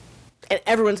 And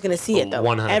everyone's gonna see it though.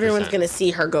 100%. Everyone's gonna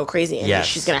see her go crazy, and Yes.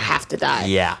 she's gonna have to die.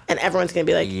 Yeah. And everyone's gonna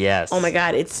be like, Yes. oh my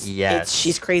god, it's Yes.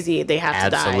 she's crazy. They have to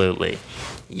die. Absolutely.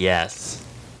 Yes.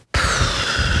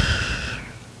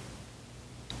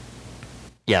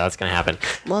 Yeah, that's gonna happen.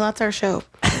 Well, that's our show.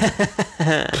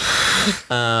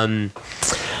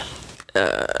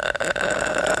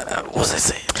 What was I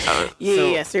saying?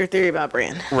 Yes, your theory about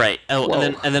Bran. Right. Oh, Whoa.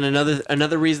 and then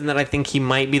another reason that I think he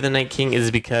might be the Night King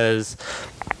is because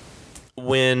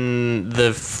when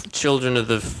the children of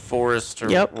the forest or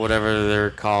Yep. whatever they're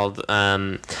called,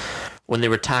 when they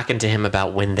were talking to him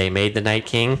about when they made the Night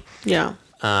King, Yeah.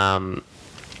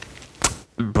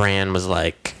 Bran was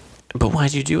like, "But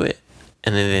why'd you do it?"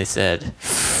 And then they said,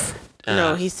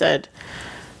 No, she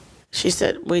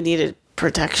said we needed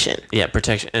protection. "Yeah,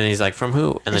 protection." And he's like, "From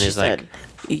who?" And then she he's like, said,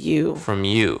 you "From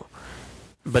you."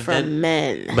 But from then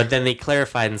men. But then they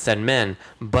clarified and said men,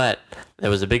 but there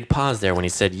was a big pause there when he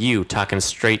said you, talking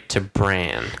straight to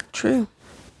Bran. True.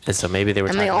 And so maybe they were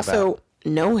And talking they also about...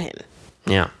 know him.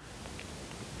 Yeah.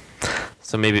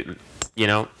 So maybe,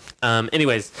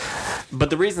 anyways,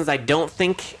 but the reasons I don't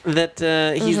think that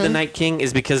he's the Night King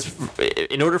is because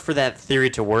in order for that theory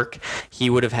to work, he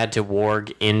would have had to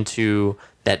warg into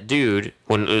that dude,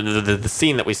 when the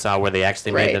scene that we saw where they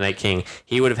actually made Right. the Night King,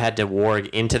 he would have had to warg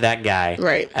into that guy,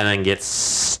 Right. and then get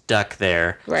stuck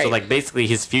there. Right. So like basically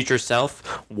his future self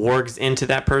wargs into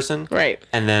that person, Right.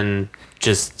 and then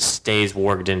just stays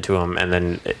warged into him, and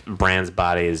then Bran's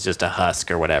body is just a husk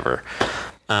or whatever,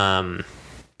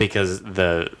 because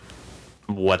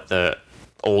what the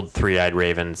old three-eyed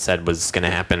raven said was going to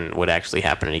happen would actually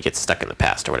happen, and he gets stuck in the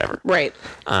past or whatever, Right.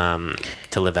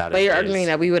 to live out But his you're days. arguing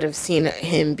that we would have seen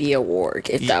him be a warg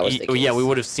if that was the case. Yeah, we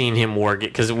would have seen him warg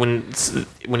because when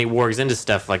he wargs into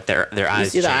stuff, like their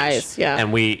eyes see the change. eyes, yeah.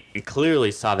 And we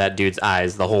clearly saw that dude's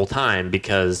eyes the whole time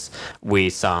because we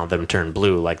saw them turn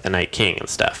blue like the Night King and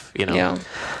stuff, Yeah.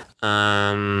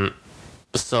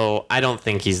 So I don't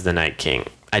think he's the Night King.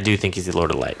 I do think he's the Lord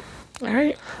of Light. All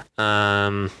right.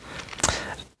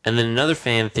 And then another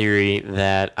fan theory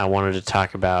that I wanted to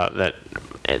talk about that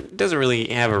it doesn't really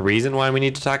have a reason why we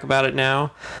need to talk about it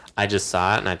now. I just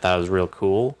saw it and I thought it was real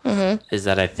cool. Is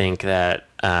that I think that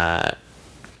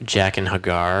Jaqen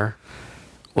H'ghar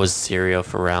was Syrio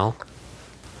Forel.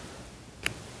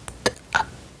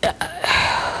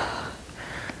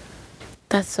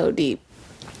 That's so deep.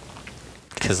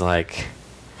 Cause like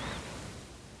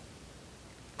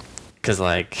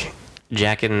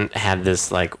Jaqen had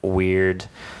this like weird,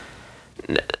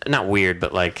 not weird,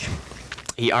 but like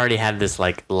he already had this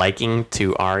like liking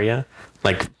to Arya,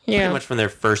 like Yeah. pretty much from their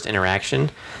first interaction,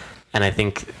 and I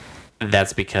think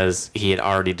that's because he had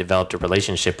already developed a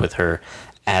relationship with her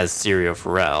as Syrio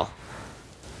Forel.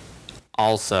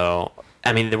 Also,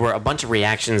 I mean, there were a bunch of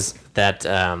reactions that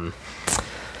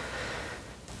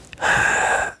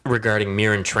regarding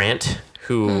Mirren Trant,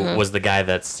 who was the guy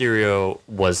that Syrio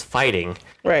was fighting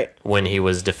Right. when he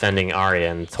was defending Arya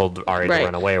and told Arya Right. to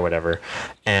run away or whatever.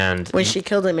 And When she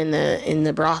killed him in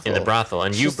the brothel. in the brothel,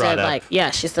 and She you brought said, up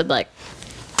like, she said like,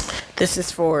 this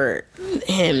is for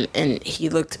him, and he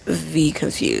looked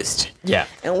confused. yeah.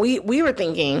 And we were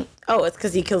thinking, oh, it's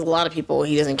because he kills a lot of people.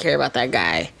 He doesn't care about that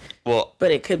guy. Well, But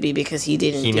it could be because he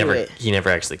didn't he do never it. he never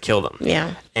actually killed him.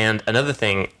 Yeah. And another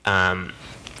thing,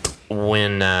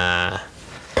 when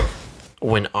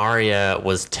Arya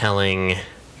was telling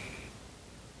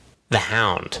the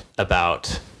Hound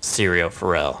about Syrio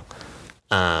Forel,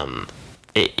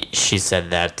 she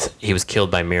said that he was killed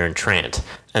by Mirren Trant,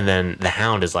 and then the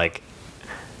Hound is like,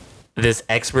 this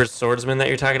expert swordsman that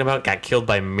you're talking about got killed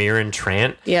by Mirren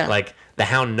Trant. Yeah. Like the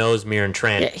Hound knows Mirren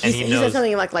Trant, Yeah, and he knows said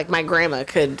something like my grandma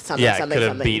could something yeah, something could have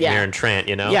something. beat Yeah. Mirren Trant,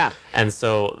 you know? Yeah. And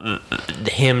so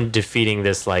him defeating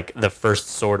this, like, the first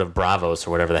sword of Bravos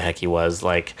or whatever the heck he was,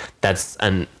 like, that's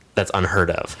unheard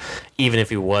of, even if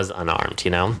he was unarmed,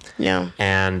 you know? Yeah.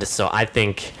 And so I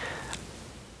think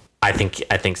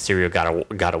Syrio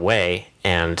got away,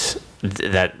 and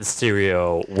that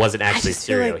Syrio wasn't actually just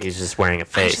feel Syrio. like- He's just wearing a I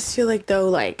face. just feel like though,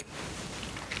 like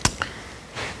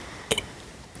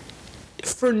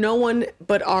for no one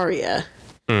but Arya,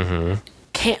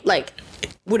 can't like.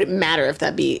 Would it matter if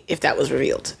that was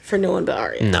revealed for no one but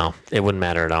Arya? No, it wouldn't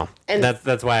matter at all. And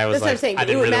that's why I was That's what I'm like, saying. I It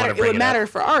didn't would really matter. want to It bring would matter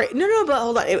for Arya. No, but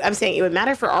hold on. I'm saying it would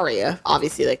matter for Arya.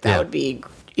 Obviously, like that Yeah. would be,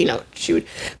 she would.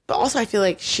 But also, I feel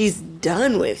like she's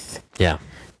done with Yeah.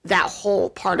 that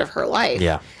whole part of her life.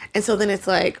 Yeah. And so then it's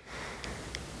like,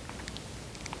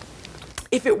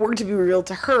 if it were to be revealed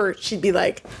to her, she'd be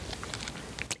like,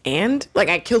 and like,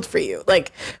 I killed for you.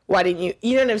 Like, why didn't you?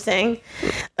 You know what I'm saying?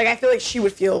 Like, I feel like she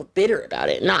would feel bitter about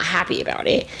it, not happy about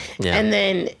it. Yeah. And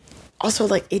then also,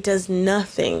 like, it does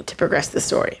nothing to progress the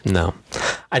story. No,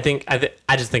 I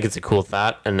just think it's a cool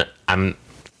thought, and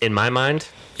in my mind,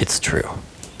 it's true.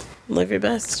 Live your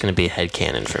best. It's gonna be a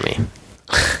headcanon for me.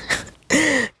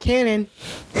 Canon.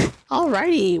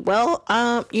 Alrighty. Well,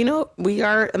 we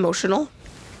are emotional.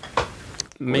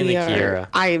 Mainly Kiera.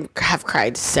 I have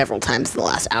cried several times in the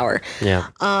last hour. Yeah.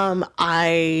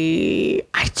 I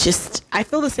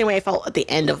feel the same way I felt at the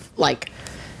end of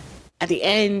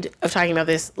talking about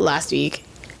this last week.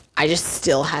 I just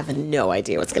still have no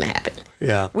idea what's going to happen.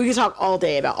 Yeah. We could talk all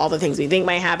day about all the things we think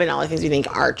might happen, all the things we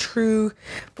think are true,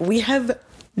 but we have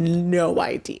no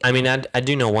idea. I mean, I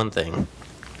do know one thing.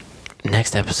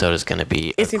 Next episode is going to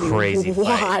be a crazy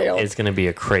fight. Wild. It's going to be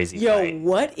a crazy fight.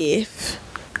 What if?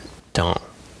 Don't.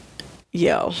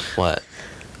 What?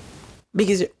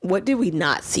 Because what did we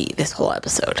not see this whole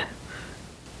episode?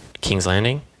 King's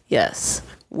Landing? Yes.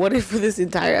 What if for this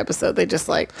entire episode they just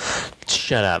like...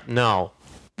 Shut up. No.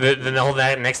 The whole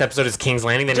next episode is King's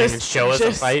Landing. They don't even show us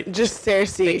a fight. Just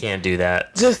Cersei. They can't do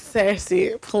that. Just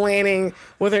Cersei planning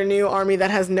with her new army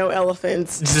that has no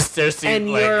elephants. Just Cersei And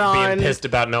Euron being pissed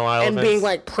about no elephants. and being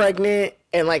like pregnant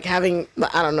and like having,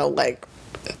 I don't know, like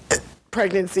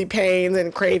pregnancy pains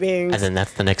and cravings. And then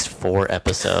that's the next 4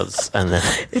 episodes. And then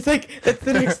It's like that's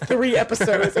the next 3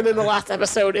 episodes, and then the last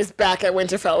episode is back at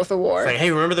Winterfell with a war. like,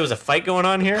 hey, remember there was a fight going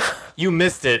on here? You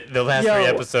missed it the last 3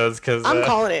 episodes because I'm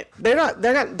calling it. They're not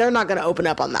going to open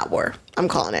up on that war. I'm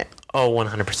calling it. Oh,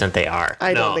 100% they are.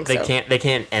 I don't think so. They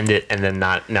can't end it and then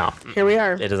not. No. Here we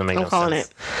are. It doesn't make I'm no calling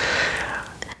sense.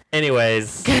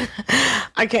 Anyways,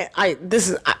 I can't.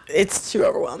 It's too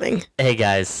overwhelming. hey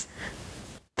guys,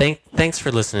 thanks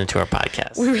for listening to our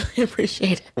podcast. We really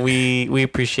appreciate it. We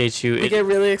appreciate you. We get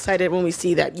really excited when we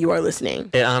see that you are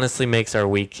listening. It honestly makes our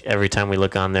week every time we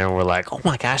look on there and we're like, oh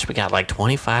my gosh, we got like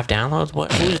 25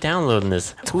 downloads. Who's downloading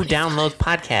this? Who downloads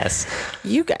podcasts?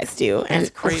 You guys do,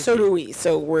 and crazy. so do we.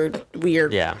 So we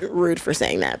are rude for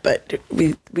saying that, but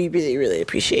we really, really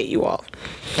appreciate you all.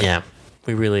 Yeah,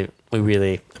 we really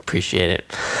appreciate it.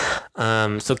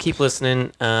 So keep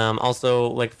listening. Also,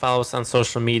 like, follow us on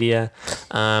social media.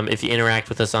 If you interact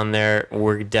with us on there,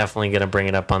 we're definitely gonna bring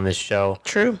it up on this show.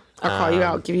 True. I'll call you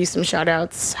out, give you some shout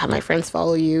outs, have my friends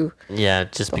follow you. Yeah,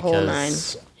 just whole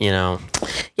because nine.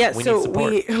 Yeah, we so need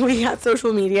support. we got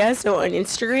social media. So on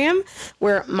Instagram,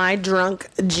 we're My Drunk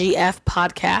GF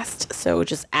Podcast. So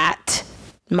just at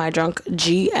My Drunk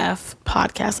GF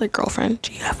Podcast, like girlfriend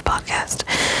GF Podcast.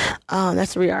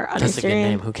 That's where we are on that's Instagram. a good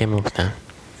name. Who came up with that?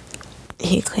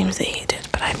 He claims that he did,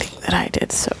 but I think that I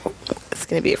did, so it's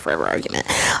going to be a forever argument.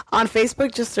 On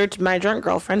Facebook, just search My Drunk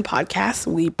Girlfriend Podcast.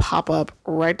 We pop up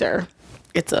right there.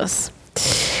 It's us.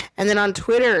 And then on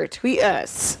Twitter, tweet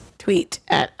us. Tweet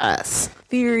at us.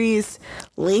 Theories,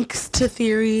 links to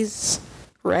theories,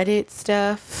 Reddit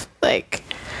stuff. Like,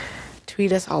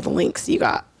 tweet us all the links you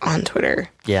got on Twitter.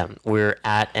 Yeah, we're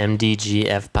at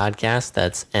MDGF Podcast.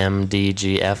 That's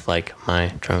MDGF, like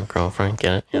My Drunk Girlfriend.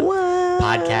 Get it? Yeah. What?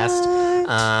 Podcast.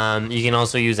 You can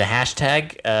also use a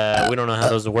hashtag. We don't know how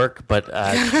those work, but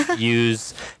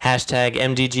use hashtag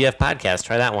MDGF Podcast.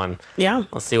 Try that one. Yeah.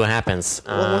 Let's see what happens.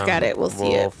 We'll look at it. We'll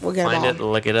see it. We'll get it find all. it,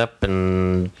 look it up,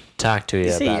 and talk to you,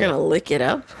 You say about you're going to it. lick it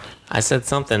up? I said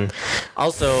something.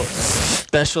 Also,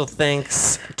 special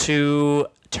thanks to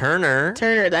Turner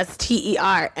That's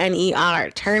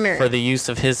TERNER. Turner. for the use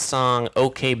of his song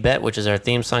 "OK Bet," which is our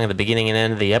theme song at the beginning and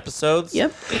end of the episodes.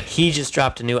 Yep. He just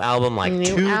dropped a new album like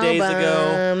 2 days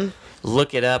ago.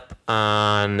 Look it up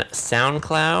on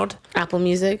SoundCloud. Apple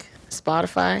Music,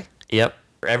 Spotify. Yep.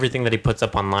 Everything that he puts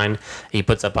up online, he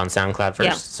puts up on SoundCloud first.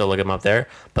 Yeah. So look him up there.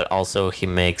 But also he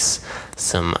makes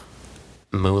some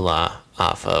moolah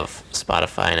off of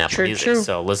Spotify and Apple Music. True.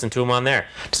 So listen to him on there.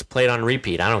 Just play it on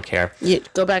repeat. I don't care. You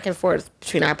go back and forth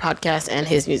between our podcast and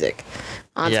his music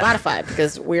on Yeah. Spotify,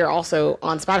 because we're also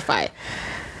on Spotify.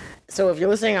 So if you're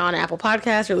listening on Apple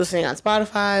Podcasts, you're listening on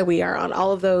Spotify, we are on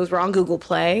all of those. We're on Google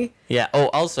Play. Yeah. Oh,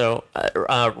 also,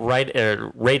 rate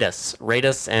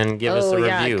us, and give us a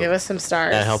review. Give us some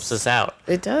stars. That helps us out.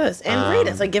 It does. And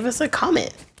rate us. Like, give us a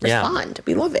comment. Yeah. Respond.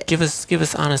 We love it. Give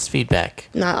us honest feedback.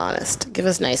 Not honest. Give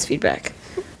us nice feedback.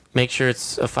 Make sure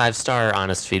it's a 5-star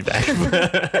honest feedback.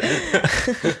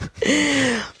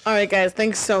 All right, guys.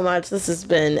 Thanks so much. This has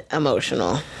been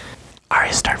emotional.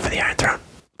 Arya Stark for the Iron Throne.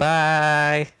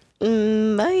 Bye. Bye.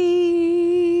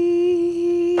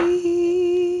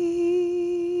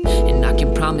 And I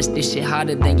can promise this shit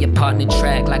harder than your partner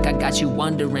track. Like I got you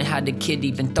wondering how the kid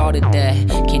even thought of that.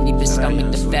 Can't even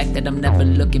stomach the fact that I'm never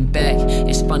looking back.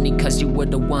 It's funny cause you were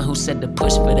the one who said to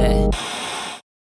push for that.